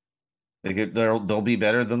 Mm-hmm. They'll be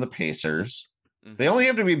better than the Pacers. Mm-hmm. They only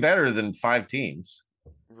have to be better than 5 teams.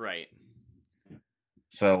 Right.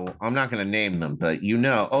 So I'm not going to name them, but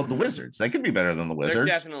the Wizards. They could be better than the Wizards.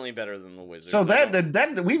 They're definitely better than the Wizards. So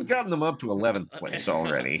that we've gotten them up to 11th place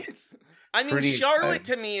already. I mean, Charlotte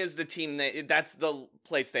to me is the team that's the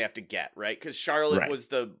place they have to get, right? Because Charlotte was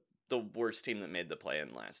the worst team that made the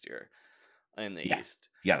play-in last year in the East.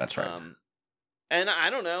 Yeah, that's right. And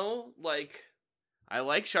I don't know, like, I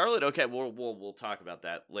like Charlotte. Okay, we'll talk about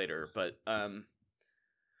that later. But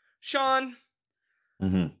Sean,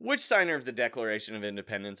 which signer of the Declaration of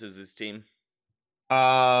Independence is this team?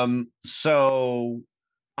 So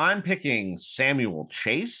I'm picking Samuel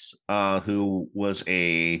Chase, who was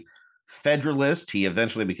a Federalist. He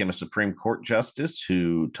eventually became a Supreme Court justice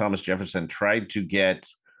who Thomas Jefferson tried to get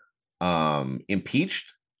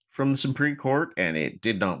impeached from the Supreme Court, and it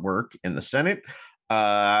did not work in the Senate.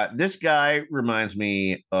 This guy reminds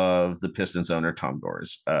me of the Pistons owner, Tom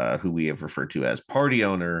Gores, who we have referred to as party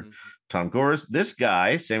owner Tom Gores. This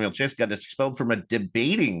guy, Samuel Chase, got expelled from a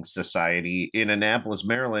debating society in Annapolis,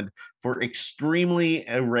 Maryland for extremely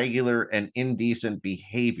irregular and indecent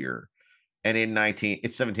behavior. And in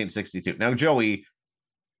 1762. Now, Joey,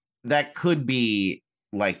 that could be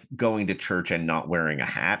like going to church and not wearing a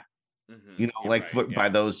hat, by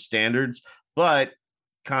those standards, but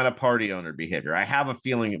kind of party owner behavior. I have a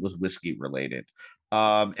feeling it was whiskey related.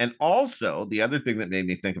 And also, the other thing that made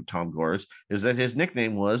me think of Tom Gores is that his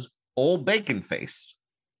nickname was Old Bacon Face.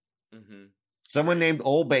 Mm-hmm. Someone named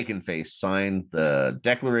Old Bacon Face signed the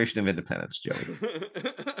Declaration of Independence, Joey.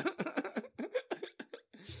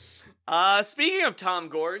 Speaking of Tom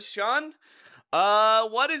Gores, Sean,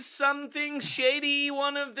 what is something shady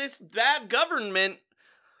one of this bad government?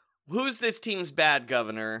 Who's this team's bad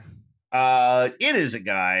governor? It is a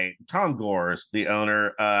guy, Tom Gores, the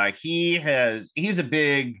owner. He's a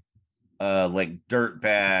big like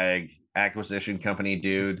dirtbag acquisition company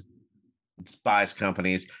dude. Buys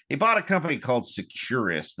companies. He bought a company called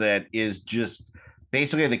Securus that is just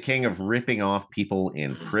basically the king of ripping off people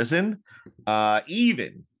in prison.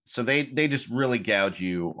 Even so, they just really gouge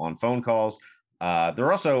you on phone calls.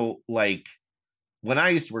 They're also like, when I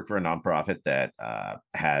used to work for a nonprofit that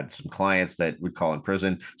had some clients that would call in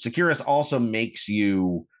prison, Securus also makes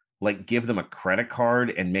you like give them a credit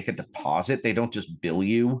card and make a deposit. They don't just bill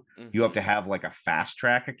you. Mm-hmm. You have to have like a fast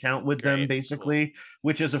track account with them, basically, cool.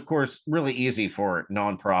 Which is, of course, really easy for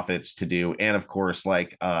nonprofits to do. And of course,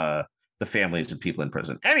 like the families of people in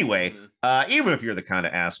prison. Anyway, even if you're the kind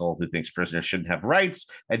of asshole who thinks prisoners shouldn't have rights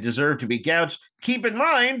and deserve to be gouged, keep in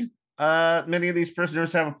mind, many of these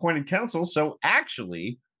prisoners have appointed counsel. So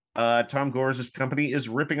actually, Tom Gores' company is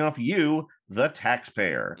ripping off you, the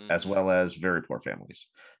taxpayer, as well as very poor families.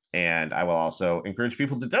 And I will also encourage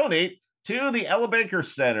people to donate to the Ella Baker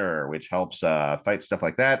Center, which helps fight stuff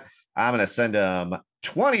like that. I'm going to send them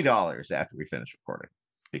 $20 after we finish recording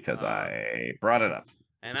because I brought it up.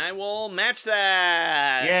 And I will match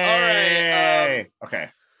that. Yay! All right. Okay.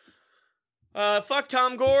 Fuck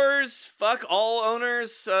Tom Gores, fuck all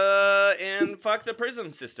owners, and fuck the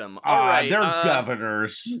prison system. All right. They're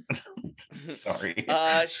governors. Sorry.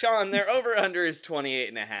 Sean, their over-under is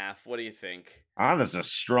 28.5. What do you think? That's a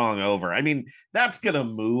strong over. I mean, that's gonna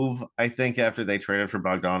move, I think, after they traded for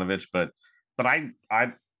Bogdanovich, but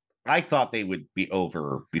I thought they would be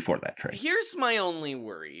over before that trade. Here's my only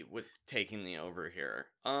worry with taking the over here.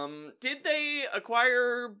 Did they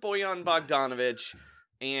acquire Bojan Bogdanovich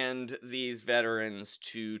and these veterans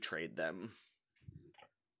to trade them?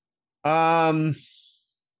 I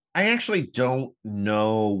actually don't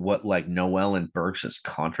know what like Noel and Burks'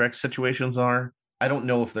 contract situations are. I don't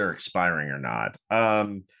know if they're expiring or not.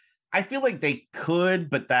 I feel like they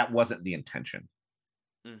could, but that wasn't the intention.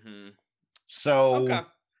 Mm-hmm. So, okay.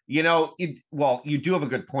 You know, you do have a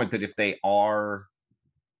good point that if they are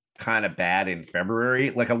kind of bad in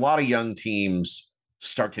February, like a lot of young teams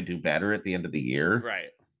start to do better at the end of the year. Right.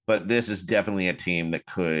 But this is definitely a team that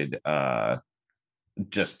could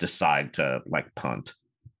just decide to like punt.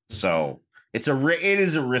 So it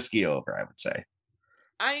is a risky over, I would say.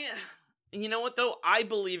 You know what, though? I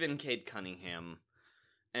believe in Cade Cunningham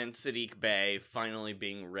and Sadiq Bey finally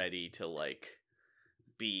being ready to, like,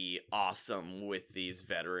 be awesome with these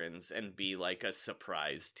veterans and be, like, a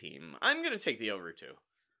surprise team. I'm going to take the over, too.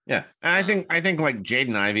 Yeah. And I think, like,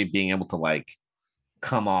 Jaden Ivey being able to, like,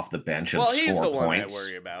 come off the bench and score points. Well, he's the one I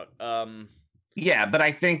worry about. Yeah, but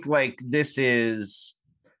I think, like, this is...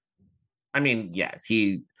 I mean, yeah,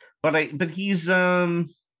 he's...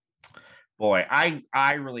 Boy, I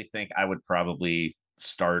really think I would probably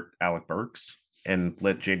start Alec Burks and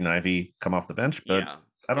let Jaden Ivey come off the bench, but yeah,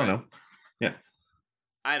 I don't know. Yeah.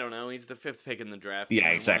 I don't know. He's the 5th pick in the draft. Yeah,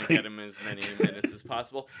 exactly. Get him as many minutes as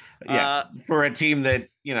possible. Yeah, for a team that,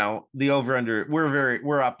 you know, the over-under,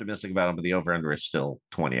 we're optimistic about him, but the over-under is still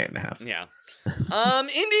 28.5. Yeah.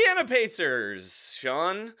 Indiana Pacers,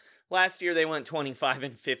 Sean. Last year they went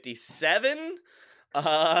 25-57.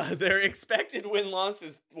 Their expected win-loss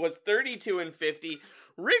was 32-50.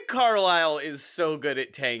 Rick Carlisle is so good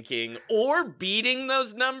at tanking or beating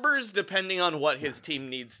those numbers, depending on what his team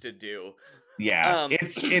needs to do. Yeah,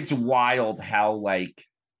 it's wild how, like,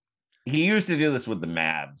 he used to do this with the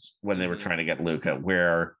Mavs when they were trying to get Luka,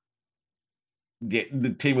 where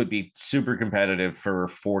the team would be super competitive for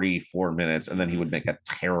 44 minutes, and then he would make a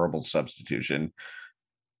terrible substitution.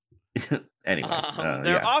 Anyway,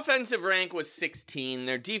 their offensive rank was 16.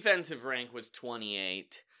 Their defensive rank was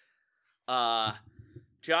 28.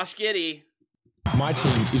 Josh Giddey. My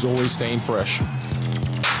team is always staying fresh.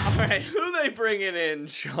 All right, who they bringing in,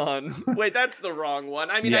 Sean? Wait, that's the wrong one.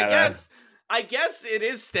 I mean, I guess it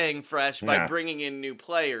is staying fresh by bringing in new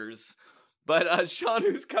players. But Sean,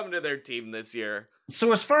 who's coming to their team this year?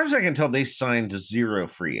 So as far as I can tell, they signed 0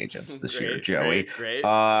 free agents this year, Joey. Great.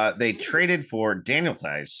 They traded for Daniel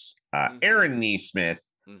Theis, Aaron Nesmith,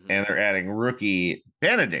 and they're adding rookie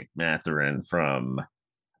Benedict Mathurin from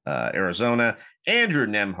Arizona, Andrew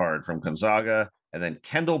Nembhard from Gonzaga, and then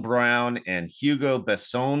Kendall Brown and Hugo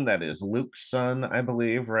Besson. That is Luke's son, I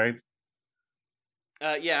believe, right?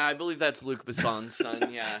 Yeah, I believe that's Luc Besson's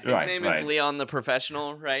son. Yeah, his Right, name right. is Leon the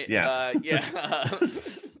Professional, right? Yes. Yeah.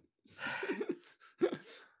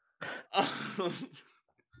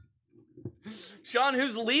 Sean,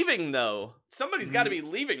 who's leaving though? Somebody's got to be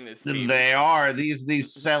leaving this team. They are. These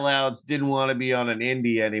sellouts didn't want to be on an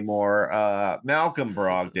indie anymore. Malcolm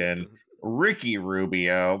Brogdon, Ricky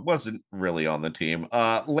Rubio wasn't really on the team.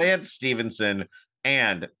 Lance Stevenson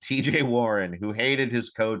and TJ Warren, who hated his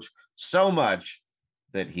coach so much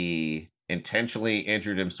that he intentionally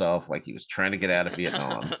injured himself like he was trying to get out of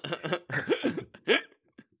Vietnam.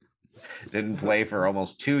 Didn't play for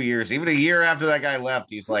almost 2 years. Even a year after that guy left,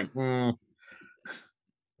 he's like, I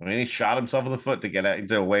mean, he shot himself in the foot to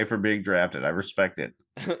get away from being drafted. I respect it.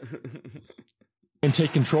 And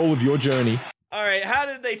take control of your journey. All right, how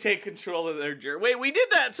did they take control of their journey? Wait, we did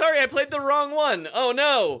that. Sorry, I played the wrong one. Oh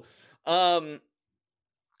no.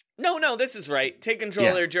 No, this is right. Take control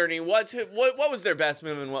of their journey. What was their best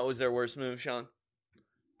move and what was their worst move, Sean?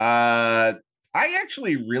 I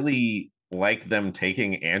actually really like them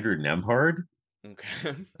taking Andrew Nembhard.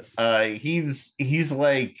 Okay. He's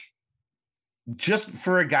like, just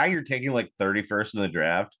for a guy you're taking like 31st in the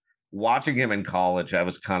draft, watching him in college, I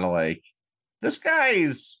was kind of like, this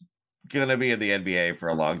guy's gonna be in the NBA for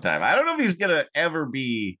a long time. I don't know if he's gonna ever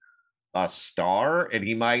be a star, and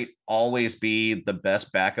he might always be the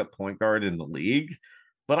best backup point guard in the league,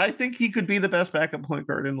 but I think he could be the best backup point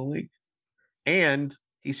guard in the league. And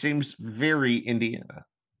he seems very Indiana.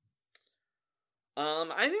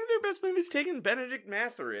 I think their best move is taking Benedict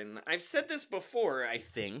Mathurin. I've said this before, I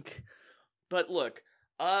think. But look,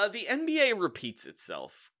 the NBA repeats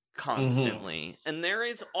itself constantly. And there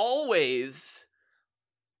is always,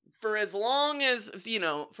 for as long as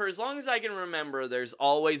I can remember, there's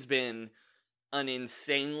always been an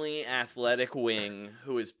insanely athletic wing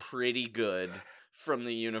who is pretty good from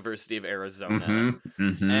the University of Arizona.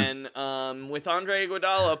 And with Andre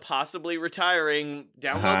Iguodala possibly retiring,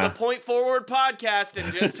 download the Point Forward podcast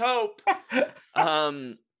and just hope.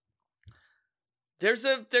 There's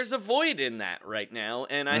a void in that right now,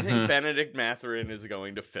 and I think Benedict Mathurin is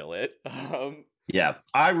going to fill it. Yeah,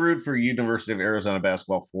 I root for University of Arizona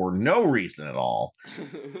basketball for no reason at all.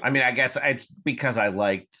 I mean, I guess it's because I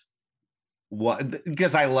liked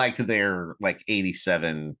their like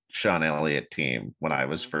 87 Sean Elliott team when I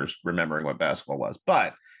was first remembering what basketball was.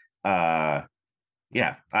 But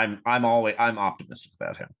yeah, I'm optimistic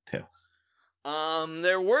about him too.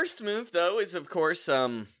 Their worst move though is of course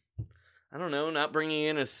I don't know, not bringing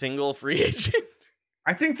in a single free agent.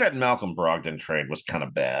 I think that Malcolm Brogdon trade was kind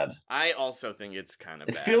of bad. I also think it's kind of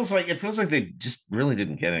bad. It feels like they just really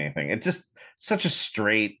didn't get anything. It just such a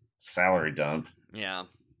straight salary dump. Yeah.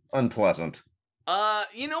 Unpleasant.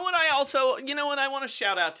 You know what I want to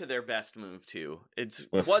shout out to their best move too. It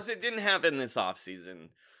didn't happen this offseason.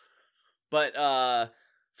 But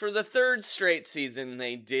for the third straight season,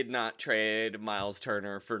 they did not trade Miles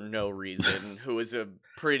Turner for no reason, who is a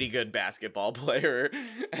pretty good basketball player,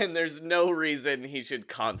 and there's no reason he should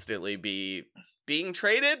constantly be being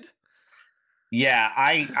traded. Yeah,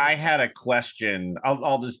 I had a question.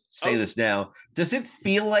 I'll just say this now. Does it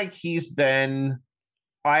feel like he's been...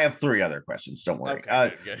 I have 3 other questions, don't worry.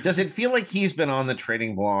 Okay, good. Does it feel like he's been on the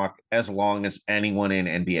trading block as long as anyone in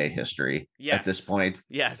NBA history at this point?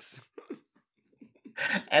 Yes.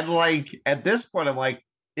 And like at this point, I'm like,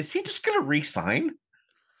 is he just gonna re-sign?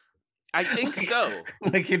 I think so.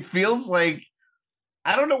 Like it feels like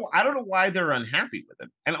I don't know why they're unhappy with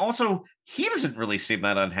him. And also, he doesn't really seem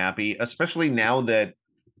that unhappy, especially now that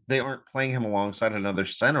they aren't playing him alongside another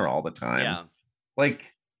center all the time. Yeah. Like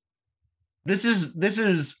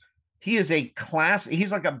he is a class.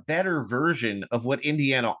 He's like a better version of what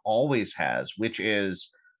Indiana always has, which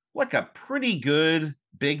is like a pretty good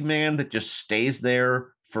big man that just stays there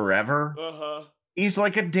forever. He's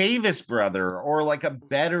like a Davis brother or like a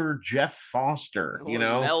better Jeff Foster, you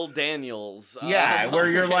know? Mel Daniels. Yeah, where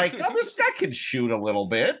you're like, oh, this guy can shoot a little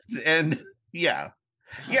bit. And yeah,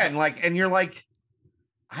 and you're like,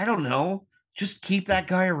 I don't know, just keep that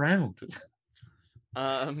guy around.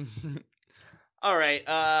 All right,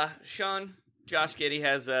 Sean, Josh Giddey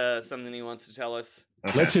has something he wants to tell us.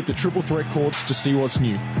 Okay. Let's hit the triple threat courts to see what's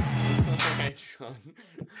new. All right, Sean.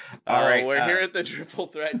 All right, we're here at the triple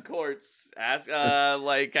threat courts. Ask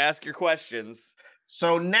your questions.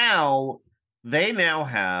 So they now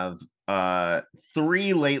have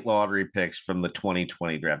 3 late lottery picks from the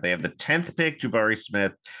 2020 draft. They have the 10th pick, Jabari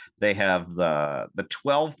Smith. They have the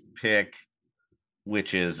 12th pick,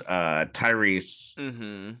 which is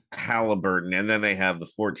Tyrese Halliburton, and then they have the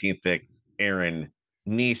 14th pick, Aaron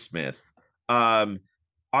Nesmith.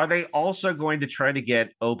 Are they also going to try to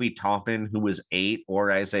get Obi Toppin, who was 8,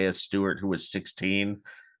 or Isaiah Stewart, who was 16?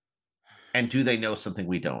 And do they know something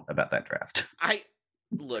we don't about that draft?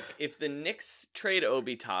 Look, if the Knicks trade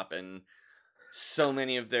Obi Toppin, so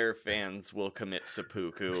many of their fans will commit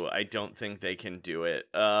seppuku. I don't think they can do it.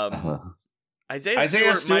 Isaiah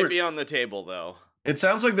Stewart might be on the table, though. It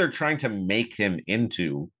sounds like they're trying to make him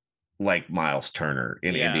into like Miles Turner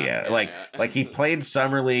in Indiana. Like he played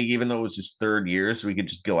summer league, even though it was his 3rd year, so he could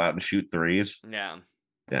just go out and shoot threes. Yeah.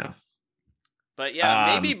 But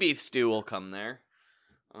maybe Beef Stew will come there.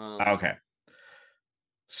 Okay.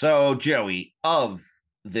 So Joey, of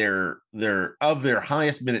their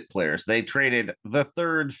highest minute players, they traded the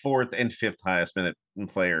 3rd, 4th, and 5th highest minute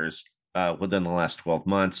players within the last 12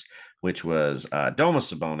 months, which was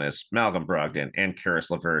Domas Sabonis, Malcolm Brogdon, and Karis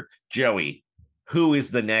LeVert. Joey, who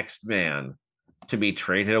is the next man to be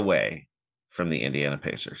traded away from the Indiana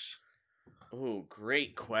Pacers? Oh,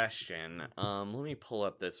 great question. Let me pull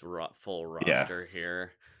up this full roster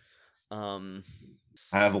here. I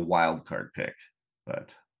have a wild card pick,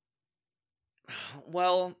 but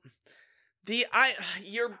well,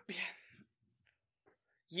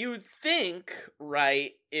 you'd think,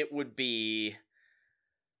 right, it would be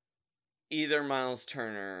either Miles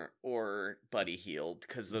Turner or Buddy Hield,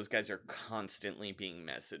 because those guys are constantly being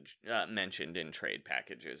mentioned in trade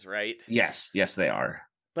packages, right? Yes, they are.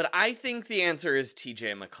 But I think the answer is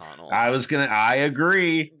TJ McConnell. I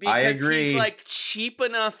agree. Because he's like cheap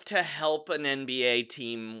enough to help an NBA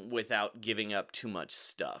team without giving up too much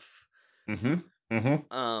stuff.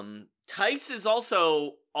 Tice is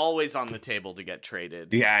also always on the table to get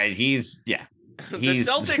traded. He's the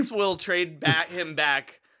Celtics will trade him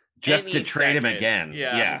back just to trade him again.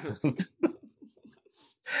 Yeah.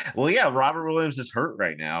 Well, Robert Williams is hurt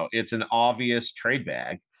right now. It's an obvious trade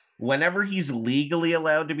bag. Whenever he's legally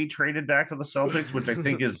allowed to be traded back to the Celtics, which I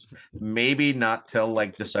think is maybe not till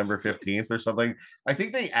like December 15th or something, I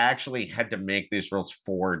think they actually had to make these rules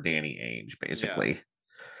for Danny Ainge, basically.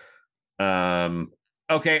 Yeah.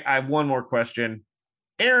 Okay, I have one more question.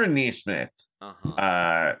 Aaron Nesmith.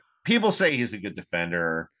 People say he's a good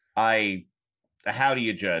defender. How do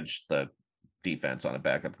you judge the defense on a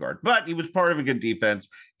backup guard? But he was part of a good defense.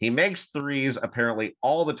 He makes threes apparently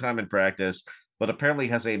all the time in practice, but apparently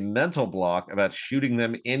has a mental block about shooting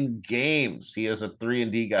them in games. He is a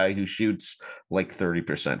 3-and-D guy who shoots like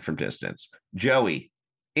 30% from distance. Joey,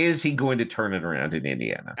 is he going to turn it around in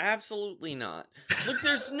Indiana? Absolutely not. Look,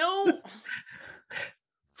 there's no...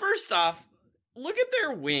 First off, look at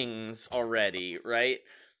their wings already, right?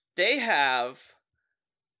 They have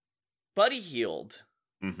Buddy Hield.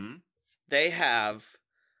 Mm-hmm. They have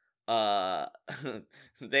Tyrese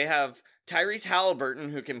Halliburton,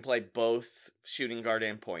 who can play both shooting guard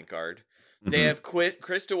and point guard. Mm-hmm. They have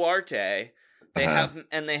Chris Duarte. They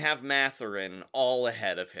have Mathurin all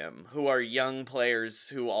ahead of him, who are young players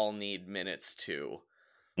who all need minutes too.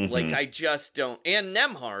 Mm-hmm. Like, I just don't. And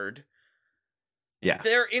Nembhard. Yeah.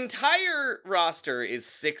 Their entire roster is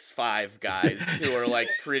 6'5" guys who are like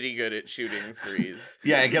pretty good at shooting threes.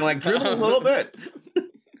 Yeah, it can like dribble a little bit.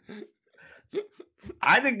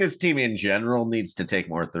 I think this team in general needs to take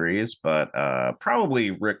more threes, but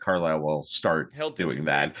probably Rick Carlisle will start doing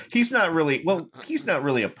that. He's not really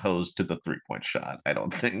opposed to the 3-point shot, I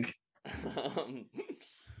don't think.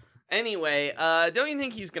 Anyway, don't you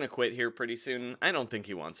think he's going to quit here pretty soon? I don't think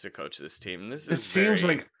he wants to coach this team. Seems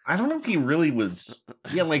like, I don't know if he really was.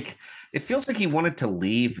 Yeah, like, it feels like he wanted to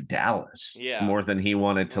leave Dallas more than he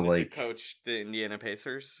wanted to coach the Indiana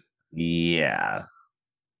Pacers. Yeah.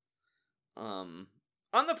 On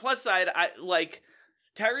the plus side,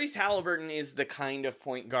 Tyrese Halliburton is the kind of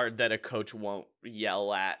point guard that a coach won't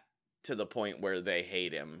yell at to the point where they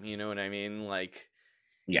hate him. You know what I mean? Like,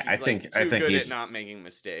 yeah, I think good he's at not making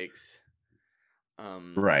mistakes.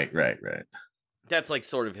 Right. That's like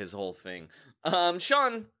sort of his whole thing.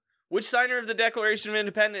 Sean, which signer of the Declaration of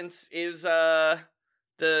Independence is the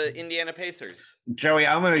Indiana Pacers? Joey,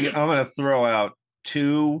 I'm gonna throw out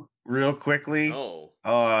 2 real quickly. Oh.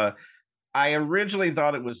 I originally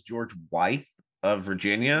thought it was George Wythe of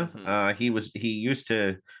Virginia. Mm-hmm. He used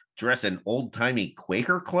to dress in old-timey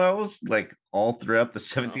Quaker clothes, like all throughout the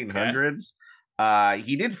 1700s. Okay.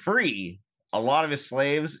 He did free a lot of his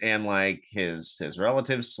slaves and like his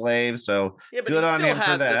relatives' slaves. So yeah, but good on him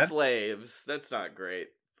for that. The slaves. That's not great.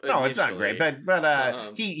 No, it's not great, but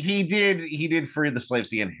he did free the slaves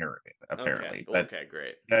he inherited, apparently. Okay,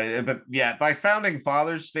 great. But yeah, by founding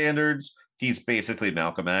fathers' standards, he's basically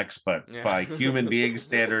Malcolm X, but by human being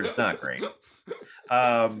standards, not great.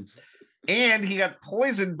 And he got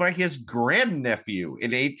poisoned by his grandnephew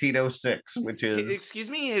in 1806, which is...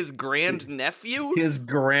 Excuse me, his grandnnephew? His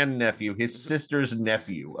grandnephew, his sister's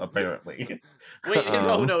nephew, apparently. Wait,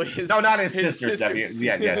 no, No, not his sister's nephew.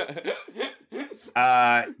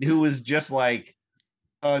 Yeah. Who was just like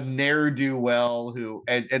a ne'er-do-well who...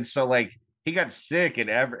 And so, like, he got sick,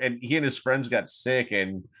 and he and his friends got sick,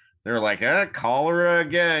 and they were like, cholera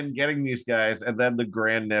again, getting these guys. And then the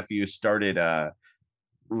grandnephew started...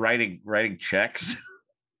 writing checks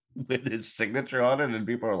with his signature on it, and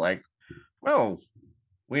people are like, well,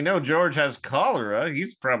 we know George has cholera,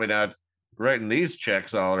 he's probably not writing these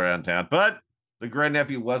checks all around town. But the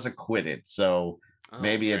grandnephew was acquitted, so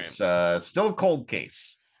maybe it's still a cold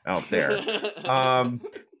case out there.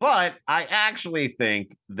 But I actually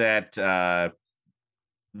think that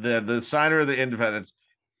the signer of the independence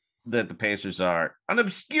that the Pacers are an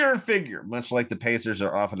obscure figure, much like the Pacers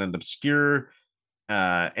are often an obscure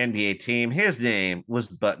NBA team. His name was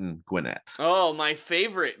Button Gwinnett. Oh, my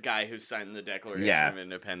favorite guy who signed the Declaration of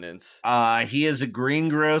Independence. He is a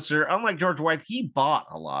greengrocer. Unlike George Wythe, he bought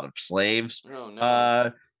a lot of slaves. Oh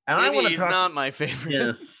no. And Maybe he's not my favorite.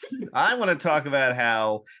 Yeah, I want to talk about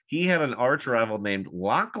how he had an arch rival named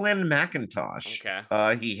Lachlan McIntosh.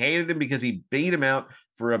 Okay. He hated him because he beat him out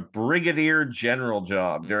for a brigadier general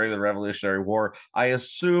job during the Revolutionary War. I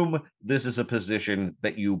assume this is a position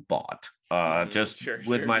that you bought.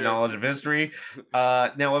 With my knowledge of history.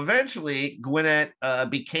 Now, eventually, Gwinnett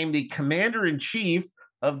became the commander-in-chief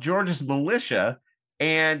of George's militia,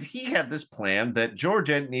 and he had this plan that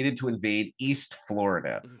Georgia needed to invade East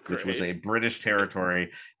Florida, which was a British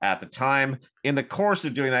territory at the time. In the course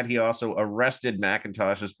of doing that, he also arrested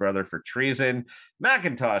McIntosh's brother for treason.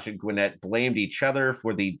 McIntosh and Gwinnett blamed each other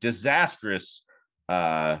for the disastrous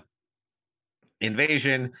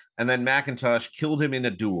invasion, and then McIntosh killed him in a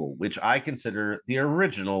duel, which I consider the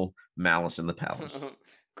original Malice in the Palace.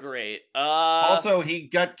 Great. Also, he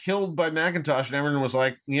got killed by McIntosh, and everyone was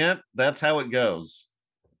like, "Yep, that's how it goes.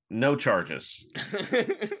 No charges."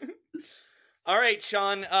 All right,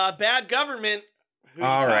 Sean. Bad government. Who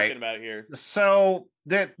are you talking about here? So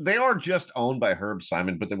that they are just owned by Herb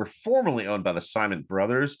Simon, but they were formerly owned by the Simon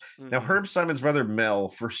brothers. Now, Herb Simon's brother Mel,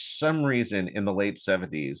 for some reason in the late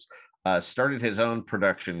 70s, started his own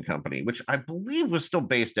production company, which I believe was still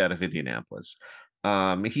based out of Indianapolis.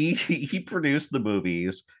 He produced the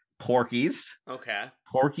movies Porky's,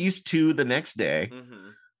 Porky's 2 the Next Day,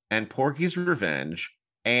 and Porky's Revenge,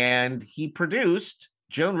 and he produced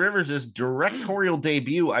Joan Rivers' directorial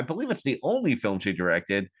debut. I believe it's the only film she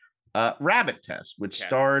directed, Rabbit Test, which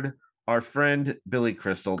starred our friend Billy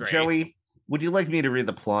Crystal. Great. Joey, would you like me to read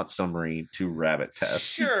the plot summary to Rabbit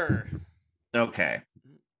Test? Sure. Okay.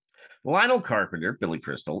 Lionel Carpenter, Billy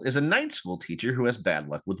Crystal, is a night school teacher who has bad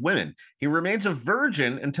luck with women. He remains a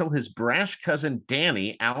virgin until his brash cousin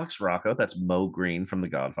Danny, Alex Rocco, that's Mo Green from The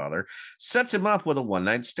Godfather, sets him up with a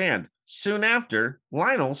one-night stand. Soon after,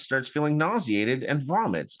 Lionel starts feeling nauseated and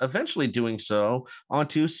vomits, eventually doing so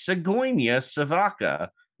onto Sigonia Savaca,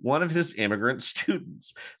 one of his immigrant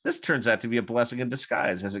students. This turns out to be a blessing in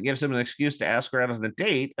disguise, as it gives him an excuse to ask her out on a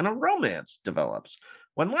date, and a romance develops.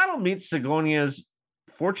 When Lionel meets Sigonia's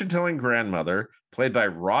fortune-telling grandmother, played by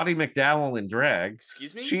Roddy McDowall in drag.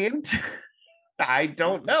 Excuse me? I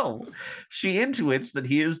don't know. She intuits that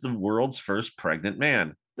he is the world's first pregnant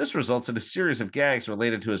man. This results in a series of gags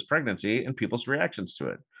related to his pregnancy and people's reactions to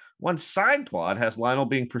it. One side plot has Lionel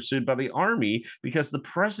being pursued by the army because the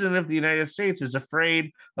president of the United States is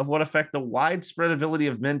afraid of what effect the widespread ability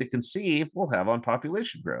of men to conceive will have on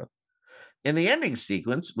population growth. In the ending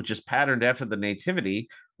sequence, which is patterned after the Nativity,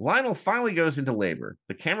 Lionel finally goes into labor.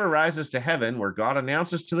 The camera rises to heaven, where God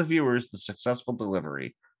announces to the viewers the successful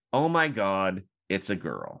delivery. Oh my God, it's a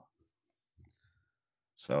girl.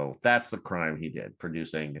 So that's the crime he did,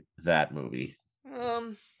 producing that movie.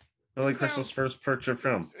 Billy Crystal's first picture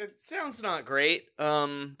film. It sounds not great,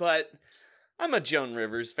 but I'm a Joan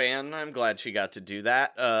Rivers fan. I'm glad she got to do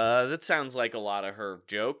that. That sounds like a lot of her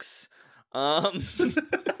jokes. Yeah,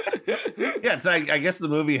 it's I guess the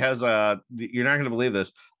movie has you're not going to believe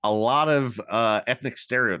this, a lot of ethnic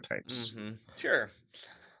stereotypes. Sure.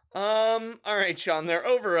 All right, Sean, their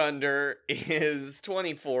over-under is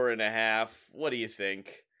 24.5. What do you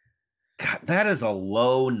think? God, that is a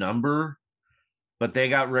low number, but they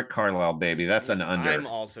got Rick Carlisle, baby. That's an under. I'm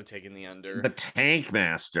also taking the under. The Tank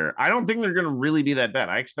Master. I don't think they're going to really be that bad.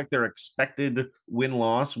 I expect their expected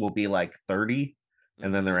win-loss will be like 30,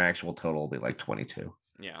 and then their actual total will be like 22.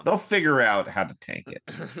 Yeah. They'll figure out how to tank it.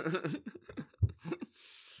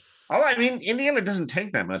 Oh, I mean, Indiana doesn't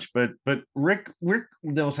tank that much, but Rick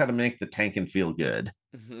knows how to make the tanking feel good.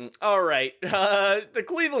 Mm-hmm. All right. The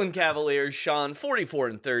Cleveland Cavaliers, Sean,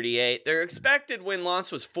 44-38. Their expected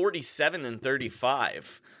win-loss was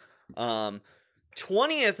 47-35.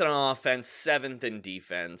 20th in offense, 7th in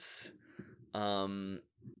defense.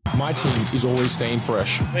 My team is always staying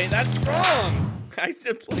fresh. Wait, that's wrong. I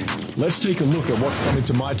simply... Let's take a look at what's coming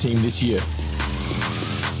to my team this year.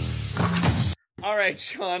 All right,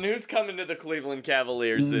 Sean, who's coming to the Cleveland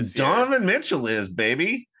Cavaliers this year? Donovan Mitchell is,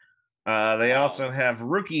 baby. They also have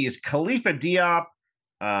rookies Khalifa Diop,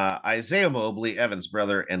 Isaiah Mobley, Evan's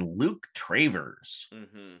brother, and Luke Travers.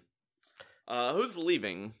 Mm-hmm. Who's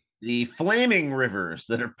leaving? The Flaming Rivers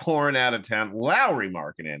that are pouring out of town. Lowry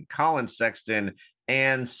Markkanen, Colin Sexton,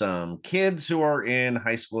 and some kids who are in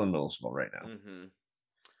high school and middle school right now.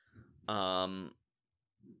 Mm-hmm.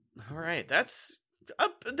 All right, that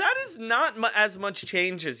is not as much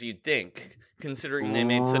change as you'd think, considering they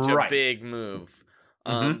made such a big move.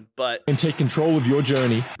 But and take control of your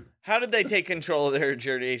journey. How did they take control of their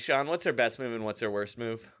journey, Sean? What's their best move and what's their worst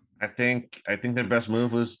move? I think their best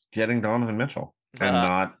move was getting Donovan Mitchell and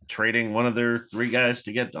not trading one of their three guys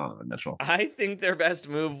to get Donovan Mitchell. I think their best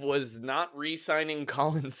move was not re-signing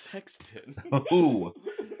Colin Sexton. Ooh.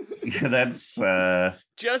 Yeah, that's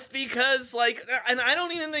just because, like, and I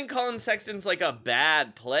don't even think Colin Sexton's like a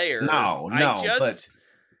bad player. No, but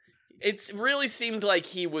it's really seemed like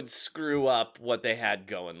he would screw up what they had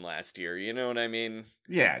going last year. You know what I mean?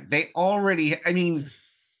 Yeah, they already. I mean,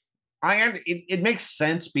 it makes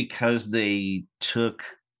sense because they took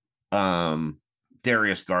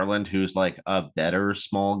Darius Garland, who's like a better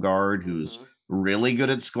small guard, who's really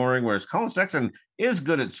good at scoring, whereas Colin Sexton is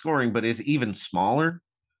good at scoring, but is even smaller.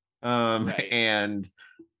 And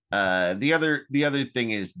the other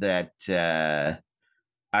thing is that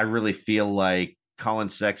I really feel like Colin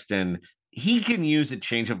Sexton, he can use a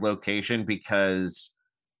change of location because,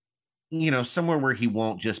 somewhere where he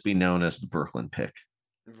won't just be known as the Brooklyn pick.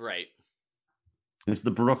 Right. It's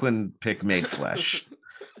the Brooklyn pick made flesh.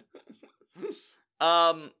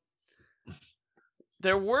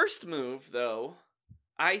 Their worst move, though,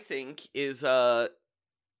 I think, is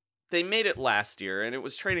they made it last year, and it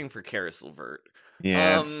was trading for Karis LeVert.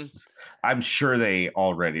 Yeah, I'm sure they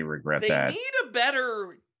already regret that. They need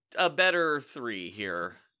a better three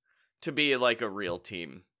here to be like a real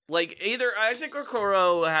team. Like either Isaac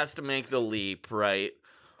Okoro has to make the leap, right?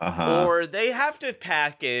 Or they have to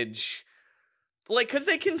package, like, because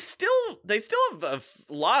they still have a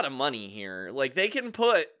lot of money here. Like they can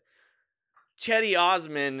put Cedi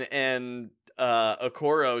Osman and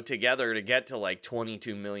Okoro together to get to like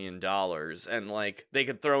 $22 million, and like they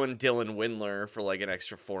could throw in Dylan Windler for like an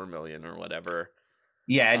extra $4 million or whatever.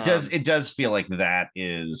 Yeah, it does feel like that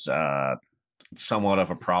is somewhat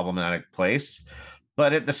of a problematic place,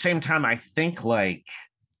 but at the same time, I think like,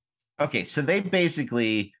 okay, so they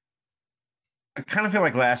basically, I kind of feel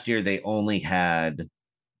like last year they only had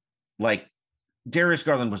like Darius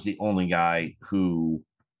Garland was the only guy who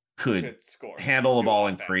could handle the ball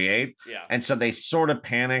and create. Yeah. And so they sort of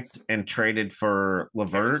panicked and traded for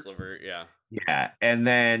LeVert. Yeah. Yeah. And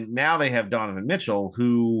then now they have Donovan Mitchell,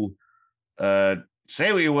 who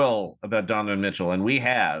say what you will about Donovan Mitchell, and we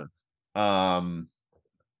have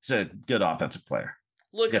it's a good offensive player.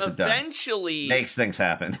 Look, eventually makes things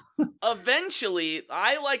happen. Eventually,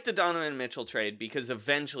 I like the Donovan Mitchell trade because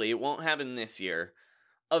eventually it won't happen this year.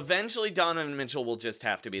 Eventually Donovan Mitchell will just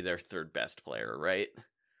have to be their third best player, right?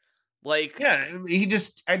 Like, yeah,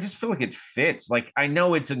 I just feel like it fits. Like, I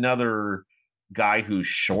know it's another guy who's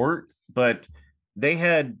short, but they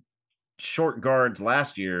had short guards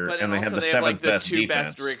last year, and they had the seventh best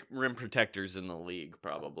defense. Two best rim protectors in the league,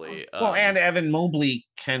 probably. Well, and Evan Mobley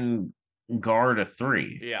can guard a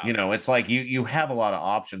three. Yeah, it's like you have a lot of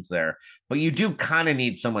options there, but you do kind of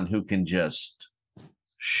need someone who can just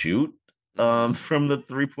shoot from the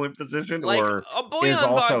 3-point position, like or a Bojan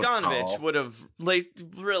Bogdanovic would have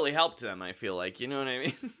really helped them. I feel like, you know what I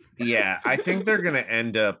mean? Yeah, I think they're gonna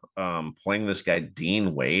end up playing this guy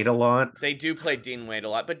Dean Wade a lot. They do play Dean Wade a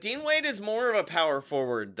lot, but Dean Wade is more of a power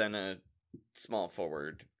forward than a small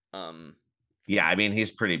forward. Yeah, I mean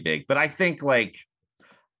he's pretty big, but I think like,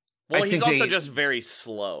 well, he's also just very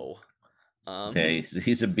slow. Okay,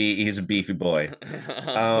 he's a beefy boy.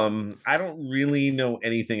 I don't really know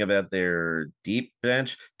anything about their deep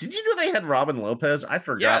bench. Did you know they had Robin Lopez? I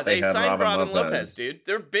forgot they had signed Robin Lopez, dude.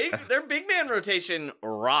 Their big man rotation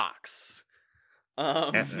rocks.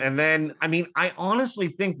 And then, I mean, I honestly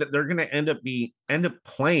think that they're going to end up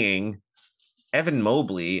playing Evan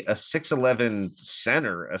Mobley, a 6'11"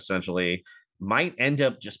 center, essentially, might end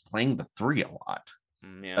up just playing the 3 a lot.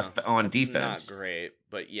 on defense. Not great,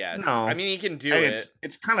 but yes. No, I mean, he can do it.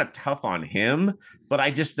 It's kind of tough on him, but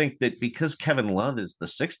I just think that because Kevin Love is the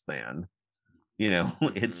sixth man,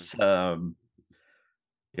 it's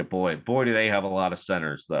boy, do they have a lot of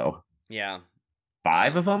centers though. Yeah.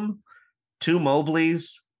 5 of them, 2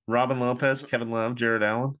 Mobleys, Robin Lopez, Kevin Love, Jared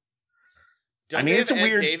Allen. It's a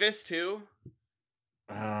weird Davis too.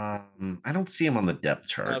 I don't see him on the depth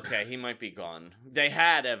chart. Okay, he might be gone. They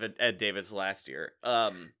had Ed Davis last year.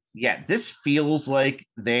 Yeah, this feels like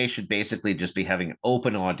they should basically just be having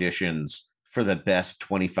open auditions for the best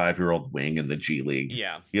 25-year-old wing in the G League.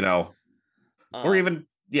 Yeah. Or even,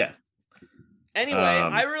 yeah. Anyway,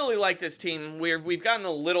 I really like this team. We've gotten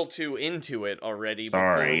a little too into it already.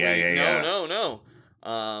 Sorry, No.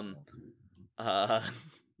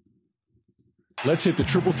 Let's hit the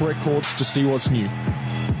triple threat courts to see what's new.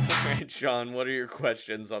 All right, Sean, what are your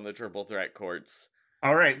questions on the triple threat courts?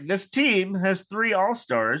 All right, this team has 3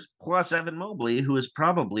 All-Stars plus Evan Mobley, who is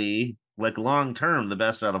probably, long-term, the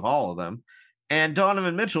best out of all of them. And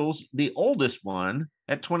Donovan Mitchell's the oldest one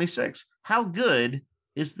at 26. How good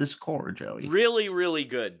is this core, Joey? Really, really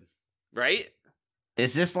good, right?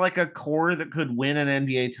 Is this like a core that could win an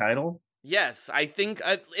NBA title? Yes, I think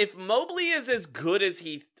if Mobley is as good as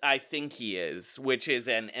I think he is, which is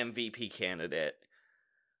an MVP candidate,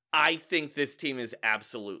 I think this team is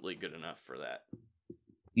absolutely good enough for that.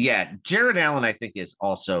 Yeah, Jared Allen, I think, is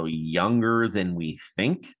also younger than we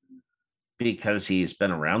think because he's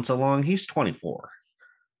been around so long. He's 24.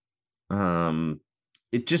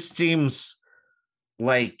 It just seems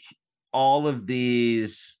like all of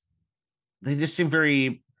these, they just seem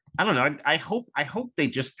very, I don't know. I hope they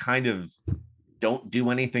just kind of don't do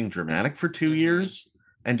anything dramatic for 2 years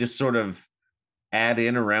and just sort of add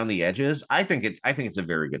in around the edges. I think it's a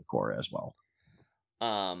very good core as well.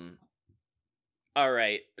 All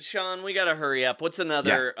right, Sean, we got to hurry up. What's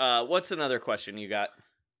another question you got?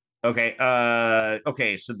 Okay.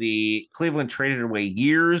 So the Cleveland traded away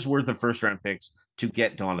years worth of first round picks to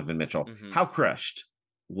get Donovan Mitchell. Mm-hmm. How crushed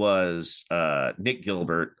was Nick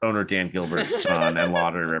Gilbert, owner Dan Gilbert's son and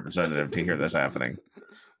lottery representative, to hear this happening?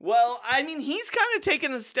 Well, I mean, he's kind of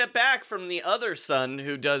taken a step back from the other son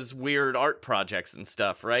who does weird art projects and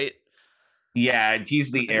stuff, right? Yeah,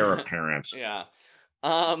 he's the heir apparent. Yeah.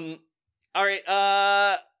 All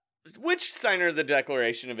right. Which signer of the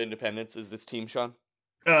Declaration of Independence is this team, Sean?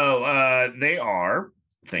 They are.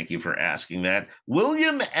 Thank you for asking that.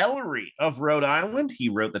 William Ellery of Rhode Island. He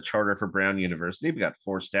wrote the charter for Brown University, but got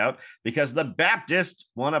forced out because the Baptists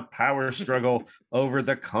won a power struggle over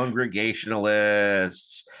the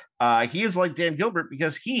Congregationalists. He is like Dan Gilbert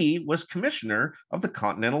because he was commissioner of the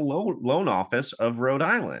Continental Loan Office of Rhode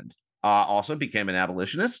Island. Also became an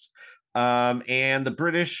abolitionist. And the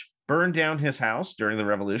British burned down his house during the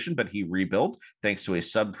Revolution, but he rebuilt thanks to a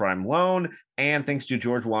subprime loan and thanks to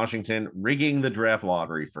George Washington rigging the draft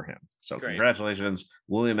lottery for him. So Great. Congratulations,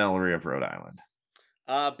 William Ellery of Rhode Island.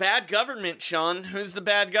 Bad government, Sean. Who's the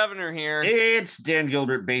bad governor here? It's Dan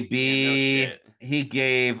Gilbert, baby. Yeah, no shit. He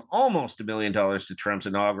gave almost $1 million to Trump's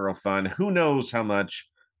inaugural fund. Who knows how much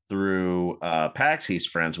through PACs. He's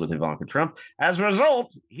friends with Ivanka Trump. As a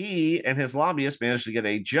result, he and his lobbyists managed to get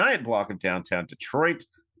a giant block of downtown Detroit.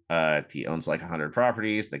 He owns like 100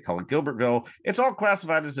 properties. They call it Gilbertville. It's all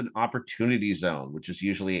classified as an opportunity zone, which is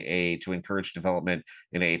usually to encourage development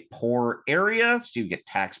in a poor area. So you get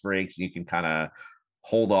tax breaks and you can kind of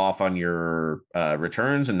hold off on your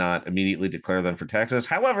returns and not immediately declare them for taxes.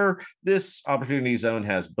 However, this opportunity zone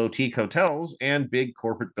has boutique hotels and big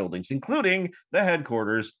corporate buildings, including the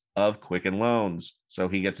headquarters of Quicken Loans. So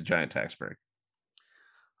he gets a giant tax break.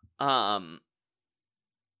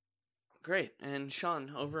 Great. And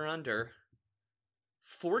Sean, over under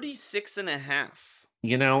 46.5.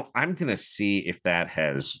 You know, I'm going to see if that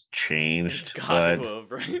has changed. It's got to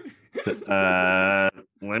have, right?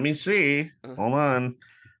 Let me see. Hold on.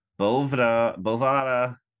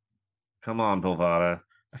 Bovada. Come on, Bovada.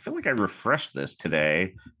 I feel like I refreshed this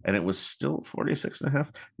today and it was still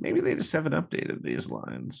 46.5. Maybe they just haven't updated these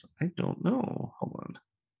lines. I don't know. Hold on.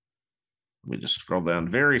 Let me just scroll down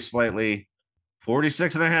very slightly.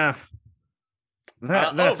 46.5.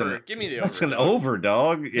 That's over. Give me the over. That's an over,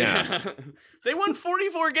 dog. Yeah. They won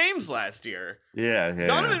 44 games last year. Yeah.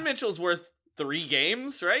 Donovan Mitchell's worth 3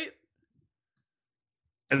 games, right?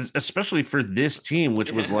 And especially for this team,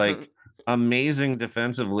 which was like amazing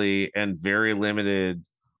defensively and very limited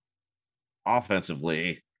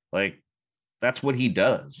offensively. Like, that's what he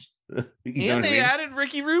does. And they added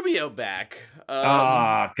Ricky Rubio back.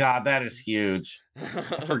 God, that is huge.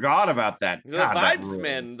 I forgot about that. The vibes,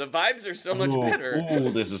 man. The vibes are so much better.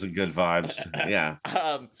 Oh, this is a good vibes. Yeah.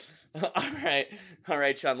 All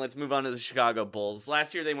right, Sean, let's move on to the Chicago Bulls.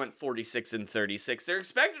 Last year they went 46-36. Their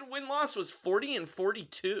expected win-loss was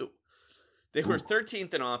 40-42. They were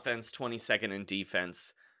 13th in offense, 22nd in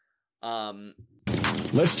defense.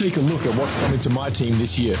 Let's take a look at what's coming to my team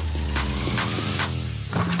this year.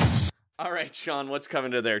 All right, Sean, what's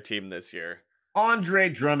coming to their team this year? Andre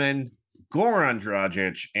Drummond, Goran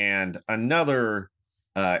Dragic, and another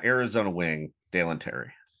Arizona wing, Dalen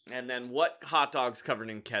Terry. And then what hot dogs covered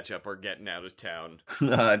in ketchup are getting out of town?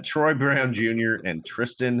 Troy Brown Jr. and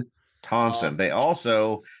Tristan Thompson. They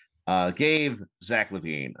also gave Zach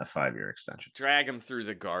LaVine a 5-year extension. Drag him through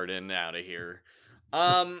the garden out of here.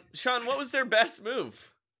 Sean, what was their best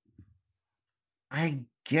move? I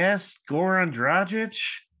guess Goran Dragic.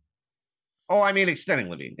 Oh, I mean extending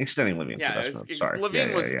LaVine. Extending LaVine. Yeah, Sorry.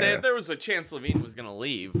 LaVine was. There was a chance LaVine was going to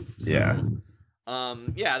leave. So,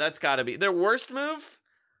 yeah, that's got to be their worst move.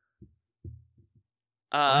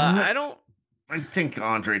 I think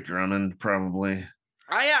Andre Drummond probably.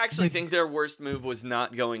 I actually think their worst move was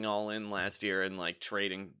not going all in last year and like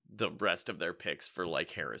trading the rest of their picks for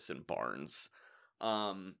like Harrison Barnes.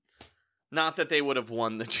 Not that they would have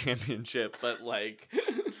won the championship, but like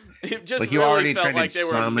it just like you really already felt like they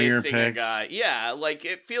were missing a picks. guy. Yeah, like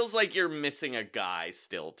it feels like you're missing a guy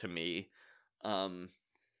still to me.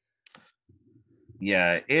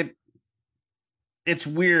 Yeah, it's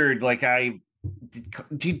weird. Like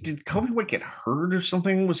did Kobe White get hurt or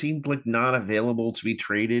something? Was he like not available to be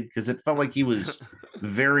traded? Because it felt like he was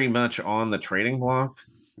very much on the trading block.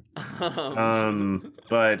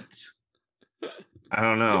 But I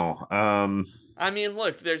don't know. I mean,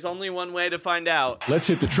 look, there's only one way to find out. Let's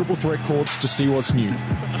hit the triple threat courts to see what's new.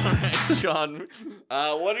 All right, Sean,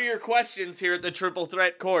 what are your questions here at the triple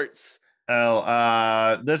threat courts?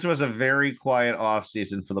 This was a very quiet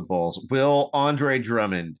offseason for the Bulls. Will Andre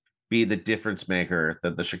Drummond be the difference maker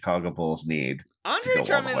that the Chicago Bulls need? Andre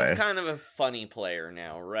Drummond's kind of a funny player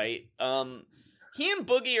now, right? He and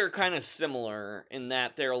Boogie are kind of similar in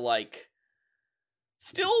that they're like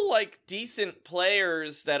still like decent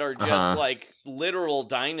players that are just like literal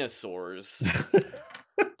dinosaurs.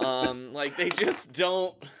 Like they just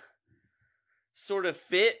don't sort of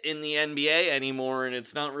fit in the NBA anymore, and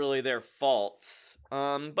it's not really their faults.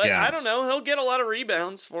 But yeah. I don't know, he'll get a lot of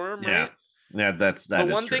rebounds for him, right? Yeah, that's the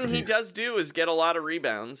one thing he does do is get a lot of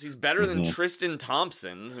rebounds. He's better than Tristan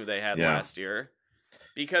Thompson, who they had last year.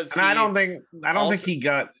 Because I don't think he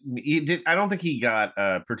got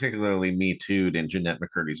particularly Me Too'd in Jeanette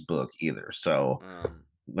McCurdy's book either. So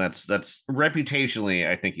that's reputationally,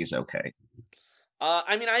 I think he's okay.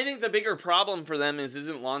 I mean, I think the bigger problem for them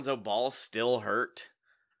isn't Lonzo Ball still hurt?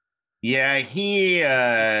 Yeah, he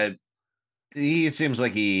seems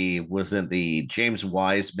like he was in the James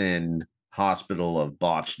Wiseman Hospital of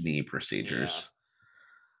Botched Knee Procedures.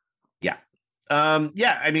 Yeah.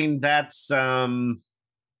 I mean, that's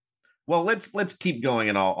well, let's keep going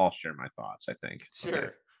and I'll share my thoughts, I think. Sure. Okay.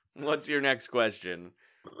 What's your next question?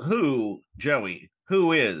 Who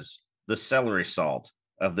is the celery salt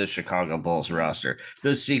of the Chicago Bulls roster?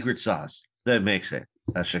 The secret sauce that makes it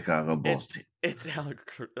a Chicago Bulls team. It's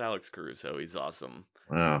Alex Caruso. He's awesome.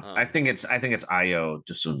 I think it's Ayo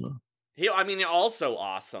Dosunmu. He also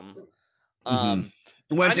awesome.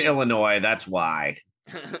 Went to Illinois, that's why.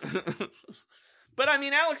 But I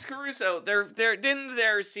mean, Alex Caruso,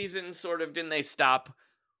 their season didn't they stop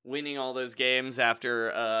winning all those games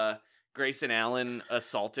after Grayson Allen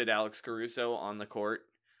assaulted Alex Caruso on the court?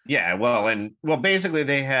 Yeah, well, basically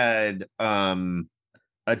they had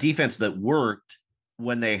a defense that worked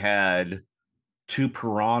when they had two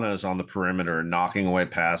piranhas on the perimeter knocking away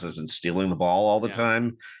passes and stealing the ball all the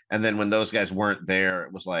time. And then when those guys weren't there,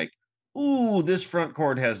 it was like, ooh, this front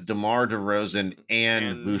court has DeMar DeRozan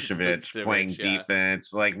and Vucevic playing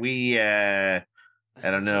defense. Like I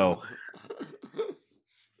don't know.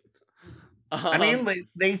 I mean,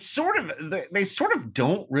 they sort of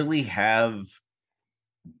don't really have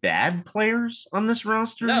bad players on this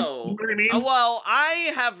roster. No. You know what I mean? Well,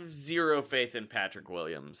 I have zero faith in Patrick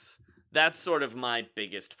Williams. That's sort of my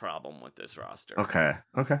biggest problem with this roster. Okay.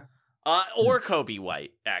 Or Kobe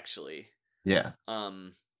White, actually. Yeah.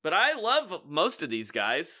 But I love most of these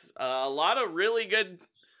guys. A lot of really good,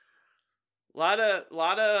 lot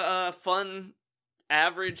of fun,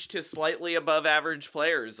 average to slightly above average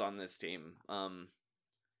players on this team.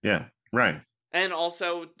 Yeah, right. And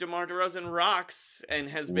also DeMar DeRozan rocks and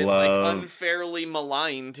has been unfairly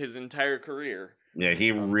maligned his entire career. Yeah,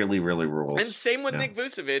 he really, really rules. And same with Nick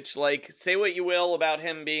Vucevic. Like, say what you will about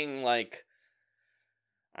him being like,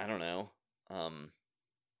 I don't know.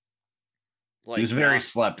 He was very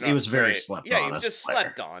slept. He was very slept on. Yeah, he was just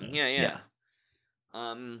slept on. Yeah.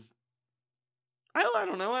 I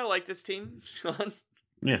don't know. I like this team, Sean.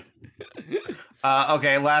 Yeah.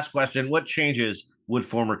 Okay, last question. What changes would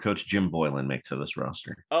former coach Jim Boylan make to this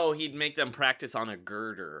roster? Oh, he'd make them practice on a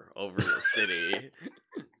girder over the city.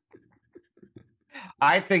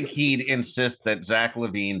 I think he'd insist that Zach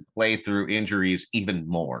LaVine play through injuries even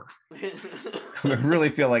more. I really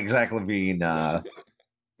feel like Zach LaVine,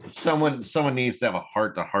 someone needs to have a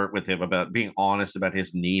heart-to-heart with him about being honest about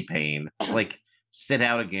his knee pain. Like, sit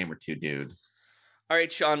out a game or two, dude. All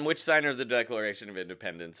right, Sean, which signer of the Declaration of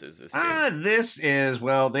Independence is this team? This is,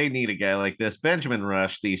 well, they need a guy like this. Benjamin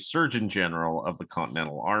Rush, the Surgeon General of the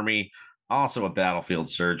Continental Army, also a battlefield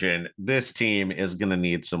surgeon. This team is going to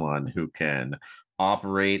need someone who can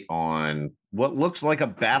operate on what looks like a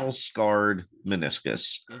battle-scarred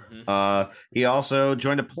meniscus. Mm-hmm. He also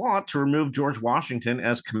joined a plot to remove George Washington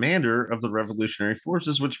as commander of the Revolutionary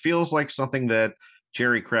Forces, which feels like something that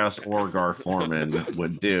Jerry Krause or Gar Foreman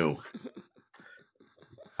would do.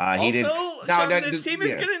 This team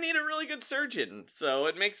is going to need a really good surgeon, so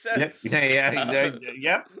it makes sense.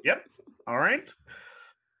 Yep. All right.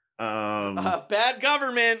 Bad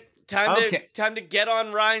government. Time to get on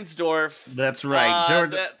Reinsdorf. That's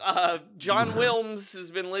right. John Wilms has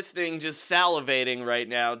been listening, just salivating right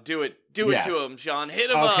now. Do it to him, Sean. Hit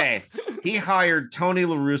him up. Okay. He hired Tony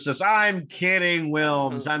La Russa. I'm kidding,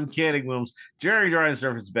 Wilms. Jerry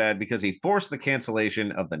Reinsdorf is bad because he forced the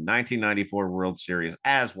cancellation of the 1994 World Series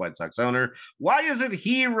as White Sox owner. Why isn't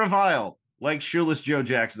he reviled like Shoeless Joe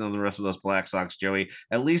Jackson and the rest of those Black Sox, Joey?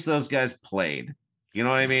 At least those guys played. You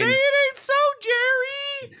know what I mean? Say it ain't so, Jerry.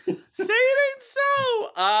 Say it ain't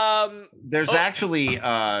so. There's actually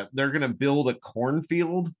they're gonna build a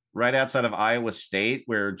cornfield right outside of Iowa State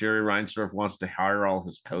where Jerry Reinsdorf wants to hire all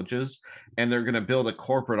his coaches, and they're gonna build a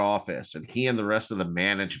corporate office, and he and the rest of the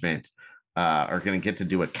management are gonna get to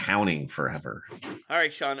do accounting forever. All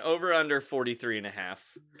right, Sean, over under 43.5.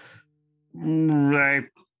 I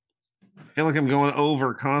feel like I'm going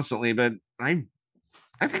over constantly, but I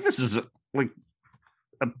think this is like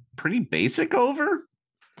a pretty basic over.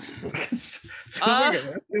 Seems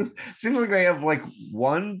like they have like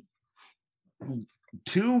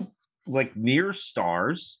two like near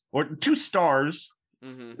stars or two stars,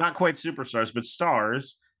 not quite superstars, but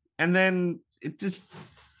stars. And then it just,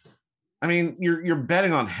 I mean, you're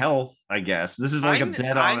betting on health, I guess. This is like a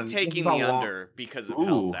bet on. I'm taking the under because of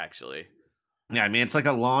health, actually. Yeah, I mean, it's like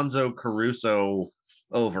Alonso Caruso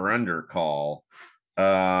over-under call.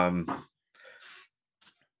 And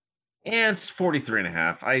it's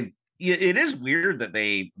 43.5. It is weird that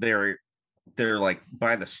they're like,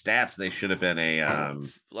 by the stats they should have been a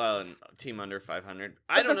team under 500.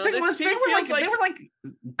 I don't know. This team feels like they were like.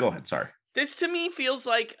 Go ahead. Sorry. This to me feels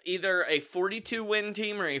like either a 42 win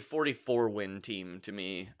team or a 44 win team to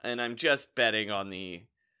me, and I'm just betting on the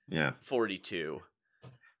 42.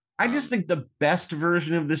 I just think the best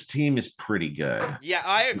version of this team is pretty good. Yeah,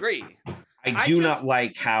 I agree. I do not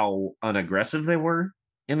like how unaggressive they were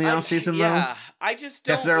in the offseason, though. Yeah, I just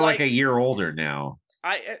don't. Guess they're like a year older now.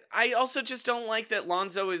 I also just don't like that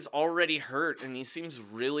Lonzo is already hurt and he seems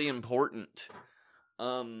really important.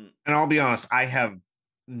 And I'll be honest, I have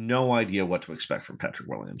no idea what to expect from Patrick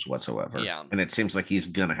Williams whatsoever. Yeah. And it seems like he's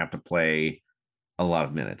gonna have to play a lot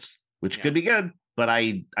of minutes, which could be good, but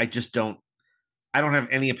I just don't have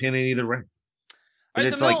any opinion either way. But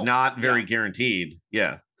it's like not very guaranteed.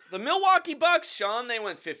 Yeah. The Milwaukee Bucks, Sean, they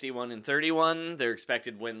went 51-31. Their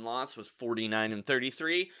expected win-loss was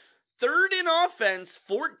 49-33. Third in offense,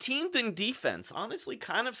 14th in defense. Honestly,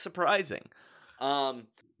 kind of surprising.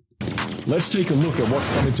 Let's take a look at what's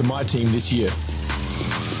coming to my team this year.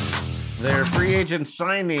 Their free agent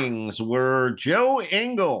signings were Joe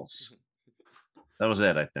Ingles. That was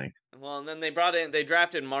it, I think. Well, and then they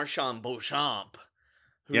drafted Marchand Beauchamp.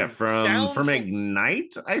 From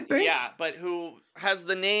Ignite, I think. Yeah, but who has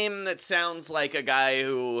the name that sounds like a guy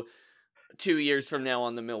who 2 years from now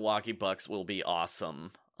on the Milwaukee Bucks will be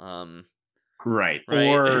awesome. Right.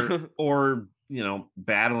 Or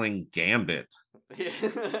battling Gambit.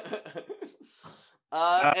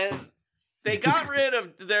 And they got rid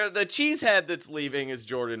of the cheesehead that's leaving is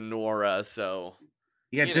Jordan Nwora, so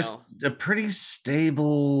a pretty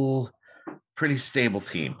stable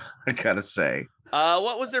team, I gotta say.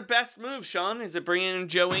 What was their best move, Sean? Is it bringing in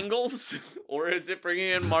Joe Ingles or is it bringing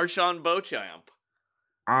in Marchand Beauchamp?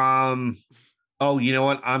 Oh, you know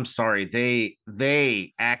what? I'm sorry.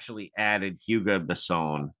 They actually added Hugo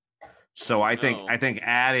Besson. So I think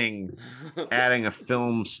adding a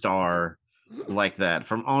film star like that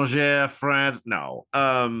from Angers, France. No.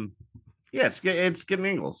 It's getting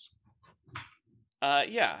Ingles.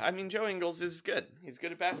 Yeah, I mean Joe Ingles is good. He's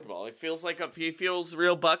good at basketball. It feels like he feels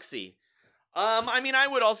real Bucksy. I mean, I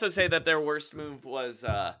would also say that their worst move was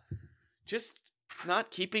just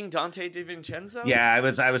not keeping Dante DiVincenzo. Yeah,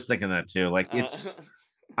 I was thinking that too. Like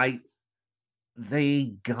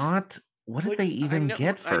they got what did they even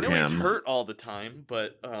get for him? I know he's hurt all the time,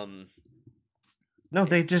 but no,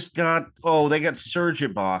 they just got they got Serge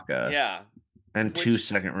Ibaka. Yeah. And 2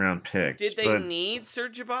 second-round picks. Did they need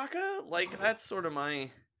Serge Ibaka? Like, that's sort of my...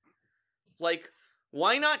 Like,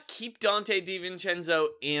 why not keep Dante DiVincenzo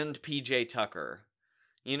and PJ Tucker?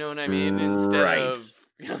 You know what I mean? Instead of...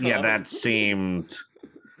 Yeah, that seemed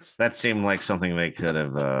like something they could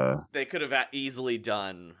have... They could have easily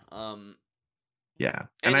done. Yeah.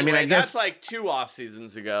 And anyway, I mean, I guess... that's like 2 off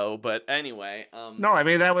seasons ago, but anyway. No, I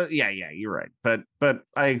mean, that was... Yeah, you're right. But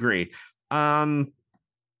I agree.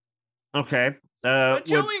 Okay. But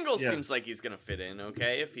Joe Ingles seems like he's going to fit in,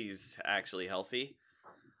 okay, if he's actually healthy.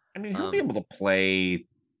 I mean, he'll be able to play,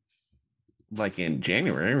 like, in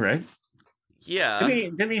January, right? Yeah.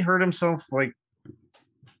 Didn't he hurt himself, like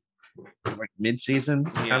mid-season,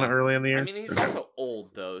 kind of early in the year? I mean, he's also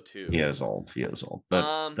old, though, too. He is old.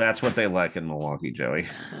 But that's what they like in Milwaukee, Joey.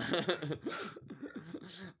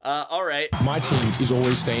 All right. My team is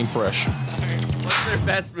always staying fresh. What's their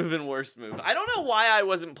best move and worst move? I don't know why I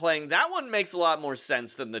wasn't playing. That one makes a lot more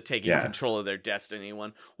sense than the taking control of their destiny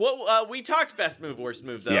one. Well, we talked best move, worst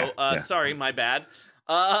move, though. Sorry, my bad.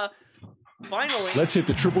 Finally. Let's hit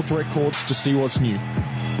the triple threat courts to see what's new.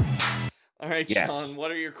 All right, Sean, what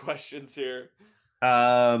are your questions here?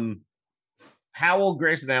 How will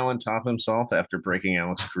Grayson Allen top himself after breaking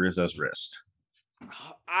Alex Caruso's wrist?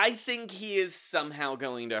 I think he is somehow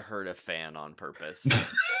going to hurt a fan on purpose.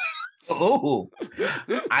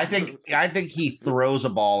 I think he throws a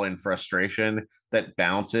ball in frustration that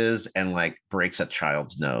bounces and like breaks a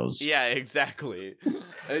child's nose. Yeah, exactly.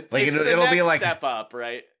 It'll be like step up,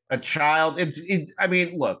 right? A child. I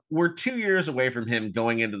mean, look, we're 2 years away from him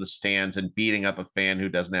going into the stands and beating up a fan who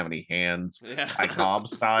doesn't have any hands, like Cobb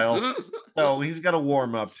style. So he's got to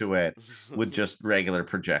warm up to it with just regular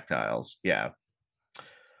projectiles. Yeah.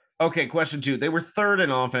 Okay, question 2. They were 3rd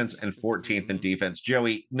in offense and 14th in defense.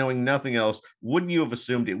 Joey, knowing nothing else, wouldn't you have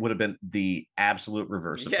assumed it would have been the absolute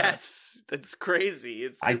reverse of that? Yes, that's crazy.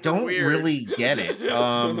 It's I don't weird. really get it.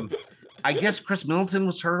 I guess Chris Middleton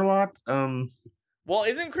was hurt a lot. Well,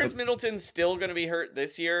 isn't Chris Middleton still going to be hurt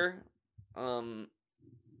this year? Because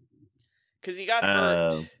he got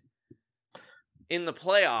hurt in the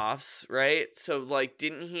playoffs, right? So, like,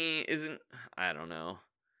 I don't know.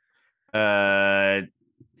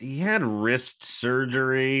 He had wrist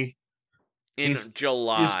surgery in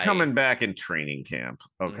July. He's coming back in training camp.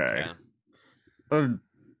 Okay. But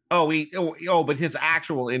his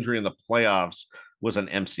actual injury in the playoffs was an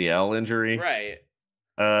MCL injury. Right.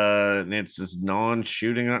 And it's this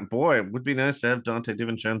non-shooting. Boy, it would be nice to have Dante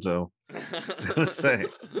DiVincenzo. Let's say.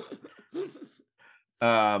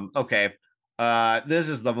 Okay. This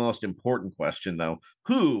is the most important question, though.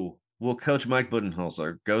 Who will Coach Mike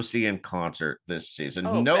Budenholzer go see in concert this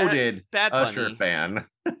season? Noted Bad Usher Bunny. fan.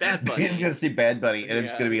 Bad Bunny. He's going to see Bad Bunny, and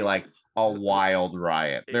it's going to be like a wild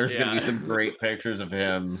riot. There's going to be some great pictures of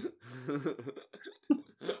him.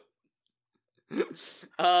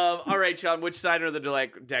 All right, Sean, which side of the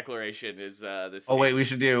declaration is this team? Wait, we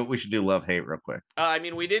should do love hate real quick. I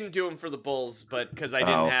mean, we didn't do them for the Bulls, but because I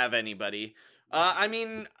didn't have anybody. I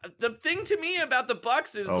mean, the thing to me about the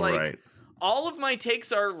Bucks is all of my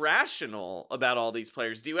takes are rational about all these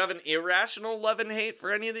players. Do you have an irrational love and hate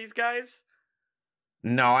for any of these guys?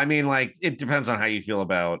 No, I mean, like, it depends on how you feel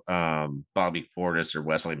about Bobby Portis or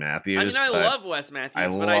Wesley Matthews. I mean, I love Wes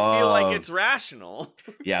Matthews, but I feel like it's rational.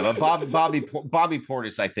 Yeah, but Bobby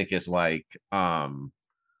Portis, I think, is like the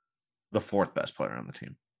 4th best player on the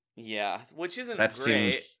team. Yeah, which isn't that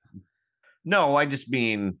great. Seems... No, I just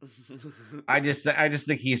mean, I just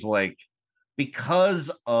think he's like, because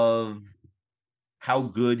of how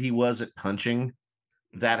good he was at punching,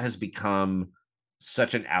 that has become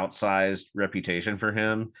such an outsized reputation for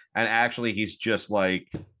him. And actually, he's just like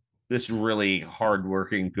this really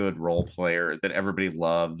hardworking, good role player that everybody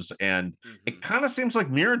loves. And it kind of seems like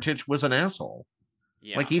Mirotic was an asshole.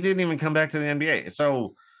 Yeah. Like, he didn't even come back to the NBA.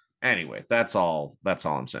 So anyway, that's all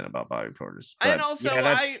I'm saying about Bobby Portis. But, and also,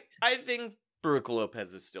 I think Brook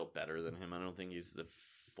Lopez is still better than him. I don't think he's the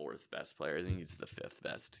 4th best player. I think he's the 5th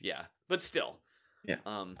best. Yeah, but still. Yeah.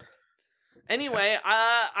 Anyway,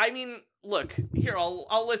 I mean, look here.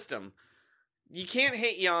 I'll list them. You can't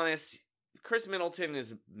hate Giannis. Chris Middleton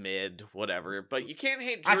is mid, whatever. But you can't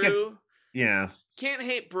hate Drew. Can't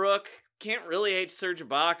hate Brook. Can't really hate Serge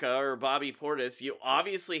Ibaka or Bobby Portis. You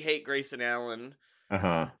obviously hate Grayson Allen.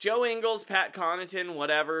 Joe Ingles, Pat Connaughton,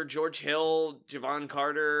 whatever, George Hill, Javon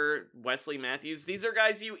Carter, Wesley Matthews. These are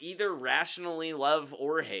guys you either rationally love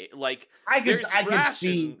or hate. Like, I could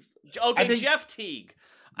see. Okay, Jeff Teague.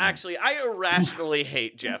 Actually, I irrationally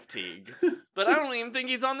hate Jeff Teague, but I don't even think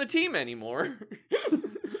he's on the team anymore.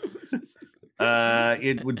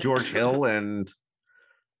 With George Hill and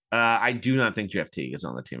I do not think Jeff Teague is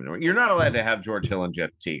on the team anymore. You're not allowed to have George Hill and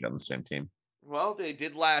Jeff Teague on the same team. Well, they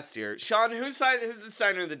did last year. Sean, who's the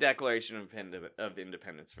signer of the Declaration of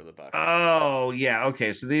Independence for the Bucs? Oh, yeah.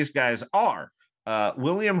 Okay, so these guys are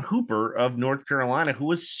William Hooper of North Carolina, who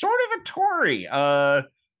was sort of a Tory.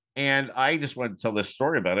 And I just want to tell this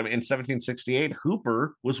story about him. In 1768,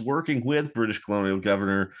 Hooper was working with British colonial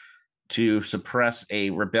governor to suppress a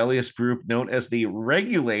rebellious group known as the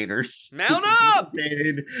Regulators. Mount up!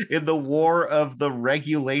 In the War of the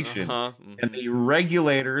Regulation. And the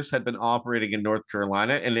Regulators had been operating in North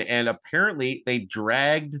Carolina, and apparently they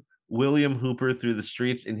dragged William Hooper through the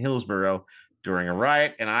streets in Hillsborough during a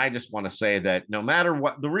riot. And I just want to say that no matter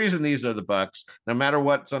what, the reason these are the Bucs, no matter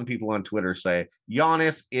what some people on Twitter say,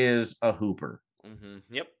 Giannis is a Hooper.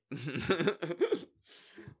 Yep.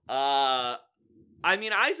 I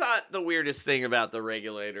mean, I thought the weirdest thing about the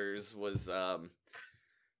Regulators was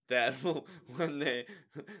that when they,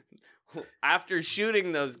 after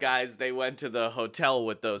shooting those guys, they went to the hotel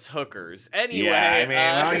with those hookers. Anyway,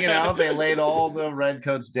 yeah, I mean, they laid all the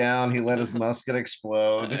redcoats down. He let his musket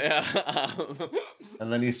explode,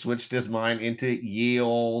 and then he switched his mind into ye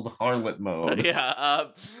old harlot mode. Yeah.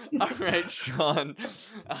 All right, Sean.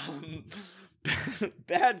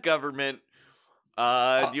 Bad government.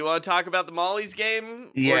 Do you want to talk about the Molly's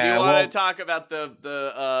game? Yeah. Or do you want to talk about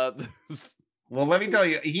the Well, let me tell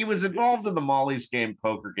you, he was involved in the Molly's game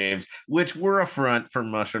poker games, which were a front for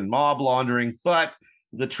Russian mob laundering. But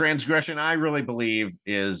the transgression, I really believe,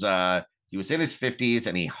 is he was in his 50s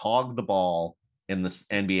and he hogged the ball in the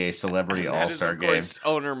NBA Celebrity All-Star Game. Course,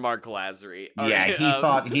 owner Mark Lazary. Yeah,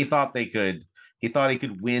 he thought they could. He thought he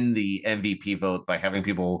could win the MVP vote by having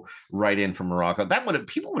people write in from Morocco.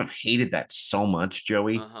 People would have hated that so much,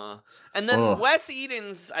 Joey. And then Wes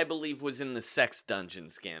Edens, I believe, was in the sex dungeon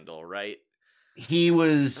scandal, right? It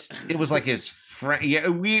was like his friend. Yeah,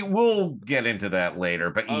 we will get into that later,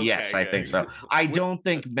 but yes, I think so. I don't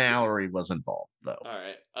think Mallory was involved though. All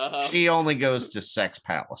right. She only goes to sex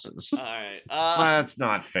palaces. All right. That's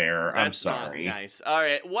not fair. I'm sorry. Nice. All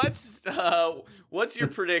right. What's your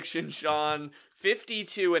prediction, Sean?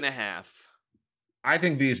 52.5. I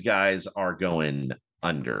think these guys are going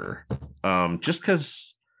under. Just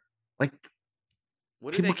because, like,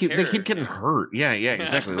 what people they keep getting hurt. Yeah,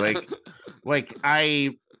 exactly.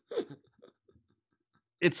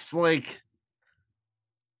 It's like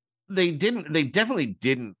they definitely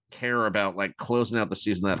didn't care about like closing out the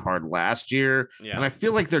season that hard last year. Yeah. And I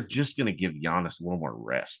feel like they're just going to give Giannis a little more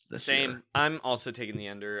rest this year. I'm also taking the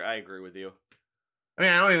under. I agree with you. I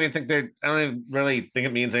mean, I don't even really think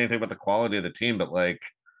it means anything about the quality of the team, but like,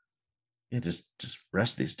 yeah, just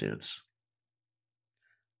rest these dudes.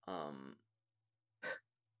 All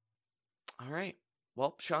right.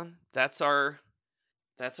 Well, Sean, that's our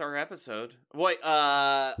episode. Wait,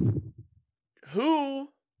 who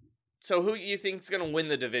do you think is going to win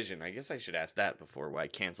the division? I guess I should ask that before I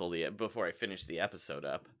finish the episode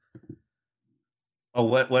up. Oh,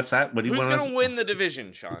 what's that? What do you want? Who's going to win the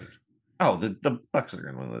division, Sean? Oh, the Bucs are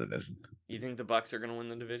going to win the division. You think the Bucs are going to win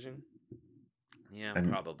the division? Yeah,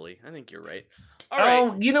 probably. I think you're right. All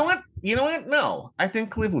right. You know what? No, I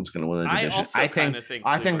think Cleveland's going to win the division. I also kind of think.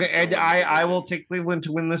 I will take Cleveland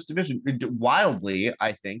to win this division wildly.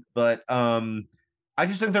 I think, but I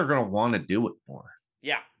just think they're going to want to do it more.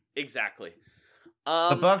 Yeah, exactly.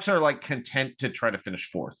 The Bucs are like content to try to finish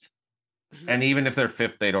fourth, and even if they're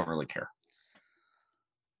fifth, they don't really care.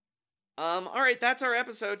 All right, that's our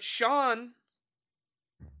episode. Sean,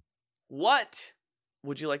 what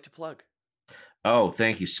would you like to plug? Oh,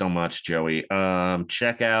 thank you so much, Joey.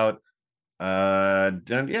 Check out I'm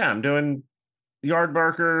doing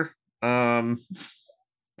Yardbarker,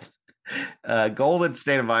 Golden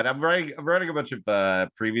State of Mind. I'm writing a bunch of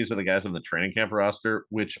previews of the guys on the training camp roster,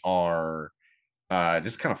 which are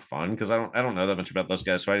just kind of fun because I don't know that much about those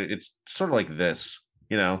guys. So it's sort of like this.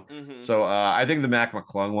 So I think the Mac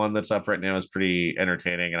McClung one that's up right now is pretty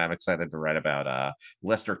entertaining, and I'm excited to write about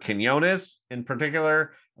Lester Quinones in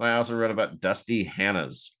particular. And I also read about Dusty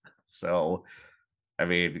Hannas. So, I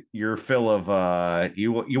mean, you're full of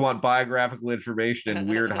you want biographical information and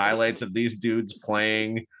weird highlights of these dudes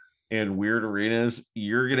playing in weird arenas.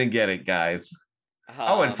 You're gonna get it, guys.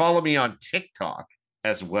 And follow me on TikTok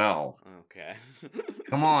as well. Okay.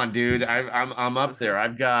 Come on, dude. I'm up there.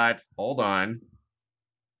 Hold on.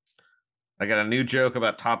 I got a new joke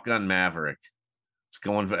about Top Gun Maverick. It's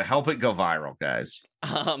going. Help it go viral, guys.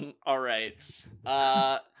 All right.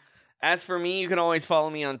 As for me, you can always follow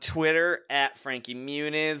me on Twitter at Frankie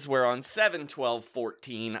Muniz, where on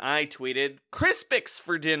 7/12/14 I tweeted Crispix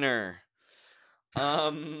for dinner.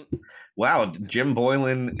 Wow, Jim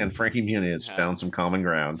Boylan and Frankie Muniz found some common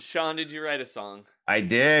ground. Sean, did you write a song? I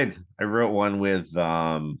did. I wrote one with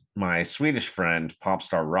my Swedish friend, pop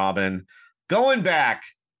star Robin. Going back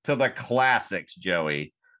to the classics,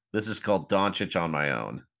 Joey. This is called Doncic on My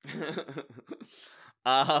Own.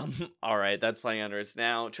 All right, that's playing under us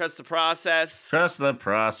now. Trust the process. Trust the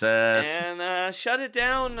process. And shut it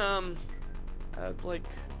down. I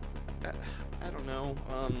don't know.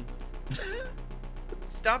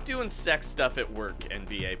 Stop doing sex stuff at work,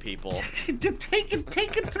 NBA people. Take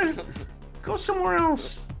it to go somewhere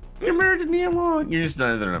else. You're married to Nia Long. You're just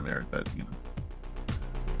they're not married, but you know.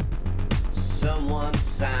 Someone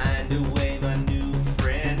signed away my new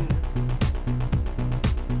friend.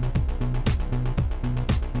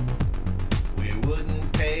 We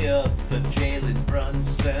wouldn't pay up for Jalen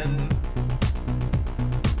Brunson.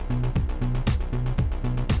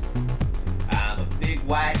 I'm a big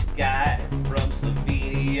white guy from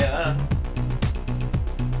Slovenia.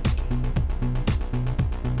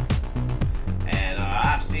 And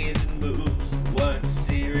our off-season moves weren't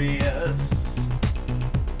serious.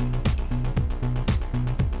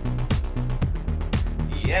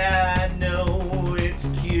 Yeah, I know it's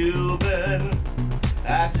Cuban.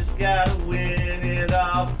 I just gotta win it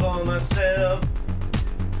all for myself.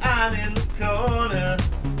 I'm in the corner,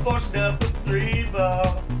 forcing up a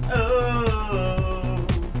 3-ball. Oh,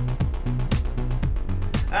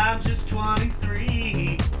 I'm just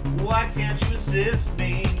 23. Why can't you assist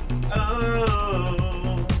me?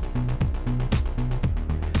 Oh,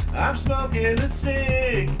 I'm smoking a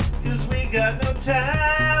cig, 'cause we got no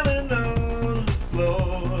talent on the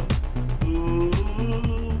floor. Ooh,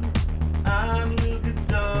 I'm Luka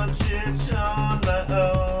Doncic on my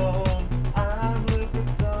own. I'm Luka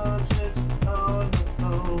Doncic on my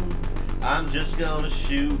own. I'm just gonna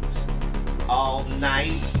shoot all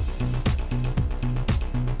night.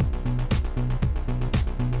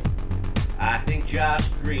 I think Josh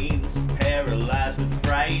Green's paralyzed with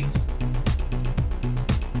fright.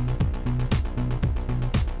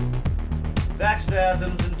 Back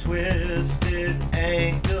spasms and twisted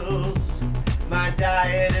ankles. My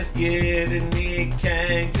diet is giving me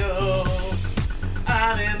cankles.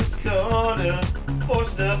 I'm in the corner,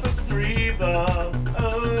 forced up a 3-ball.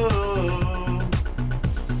 Oh,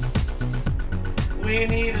 we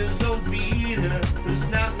need a zone beater who's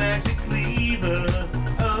not Maxi Kleber.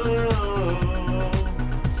 Oh,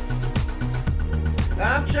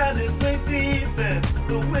 I'm trying to play defense,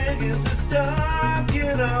 but Wiggins is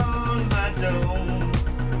dunking on my dome.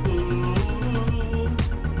 Ooh,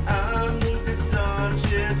 I'm Luka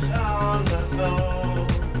Doncic on my own.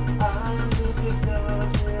 I'm Luka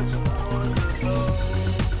Doncic on my own.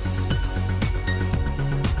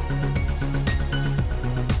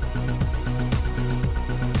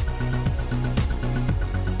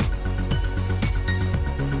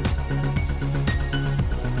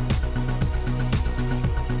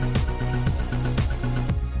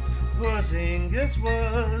 Porzingis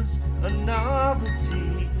was a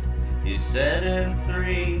novelty. He's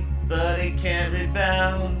 7'3", but he can't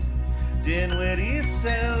rebound. Dinwiddie's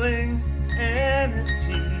selling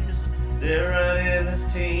NFTs. They're running this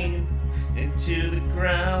team into the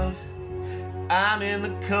ground. I'm in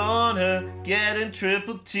the corner getting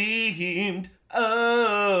triple teamed.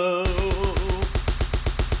 Oh,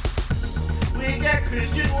 we got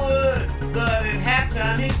Christian Wood, but at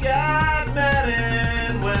halftime he got mad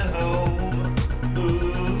and went home.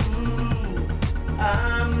 Ooh,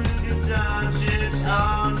 I'm Luka Doncic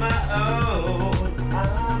on my own.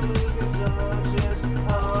 I'm Luka Doncic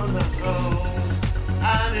on my own.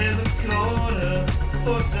 I'm in the corner,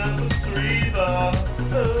 forced up a 3-ball.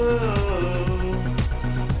 Oh,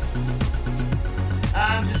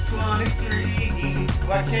 I'm just 23.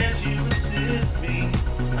 Why can't you assist me?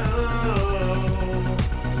 Oh,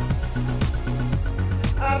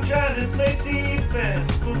 I'm trying to play defense,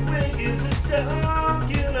 but Wiggins is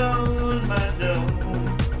dunking on my dome.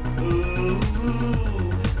 Ooh,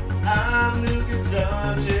 I'm Luka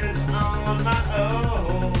Doncic on my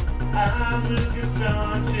own. I'm Luka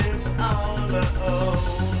Doncic on my own.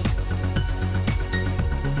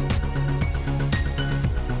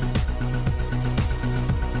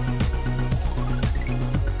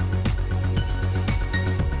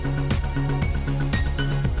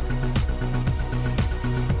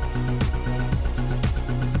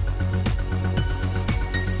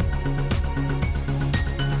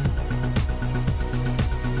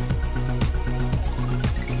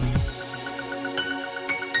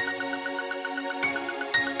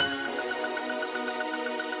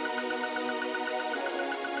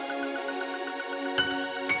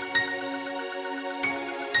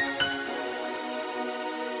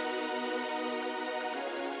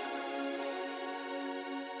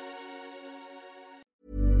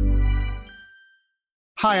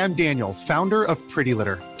 Hi, I'm Daniel, founder of Pretty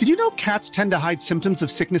Litter. Did you know cats tend to hide symptoms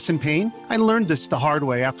of sickness and pain? I learned this the hard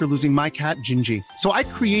way after losing my cat, Gingy. So I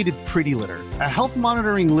created Pretty Litter, a health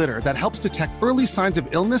monitoring litter that helps detect early signs of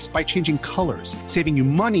illness by changing colors, saving you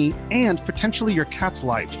money and potentially your cat's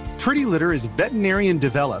life. Pretty Litter is veterinarian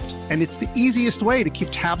developed, and it's the easiest way to keep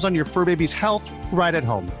tabs on your fur baby's health right at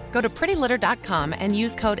home. Go to prettylitter.com and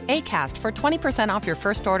use code ACAST for 20% off your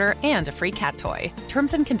first order and a free cat toy.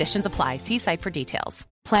 Terms and conditions apply. See site for details.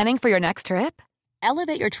 Planning for your next trip?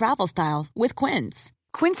 Elevate your travel style with Quince.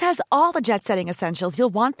 Quince has all the jet-setting essentials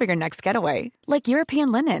you'll want for your next getaway, like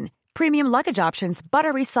European linen, premium luggage options,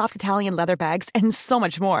 buttery soft Italian leather bags, and so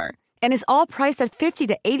much more. And is all priced at 50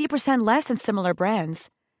 to 80% less than similar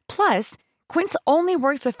brands. Plus, Quince only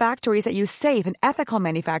works with factories that use safe and ethical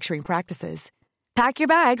manufacturing practices. Pack your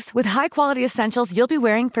bags with high-quality essentials you'll be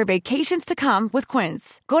wearing for vacations to come with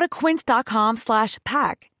Quince. Go to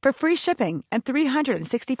quince.com/pack for free shipping and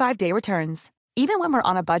 365-day returns. Even when we're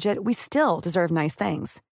on a budget, we still deserve nice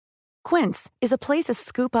things. Quince is a place to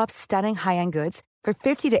scoop up stunning high-end goods for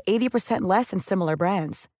 50 to 80% less than similar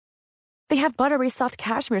brands. They have buttery soft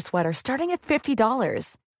cashmere sweaters starting at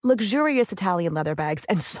 $50, luxurious Italian leather bags,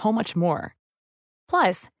 and so much more.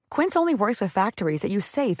 Plus, Quince only works with factories that use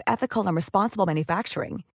safe, ethical, and responsible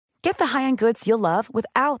manufacturing. Get the high-end goods you'll love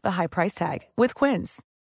without the high price tag with Quince.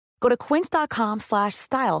 Go to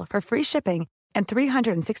quince.com/style for free shipping and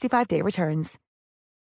 365-day returns.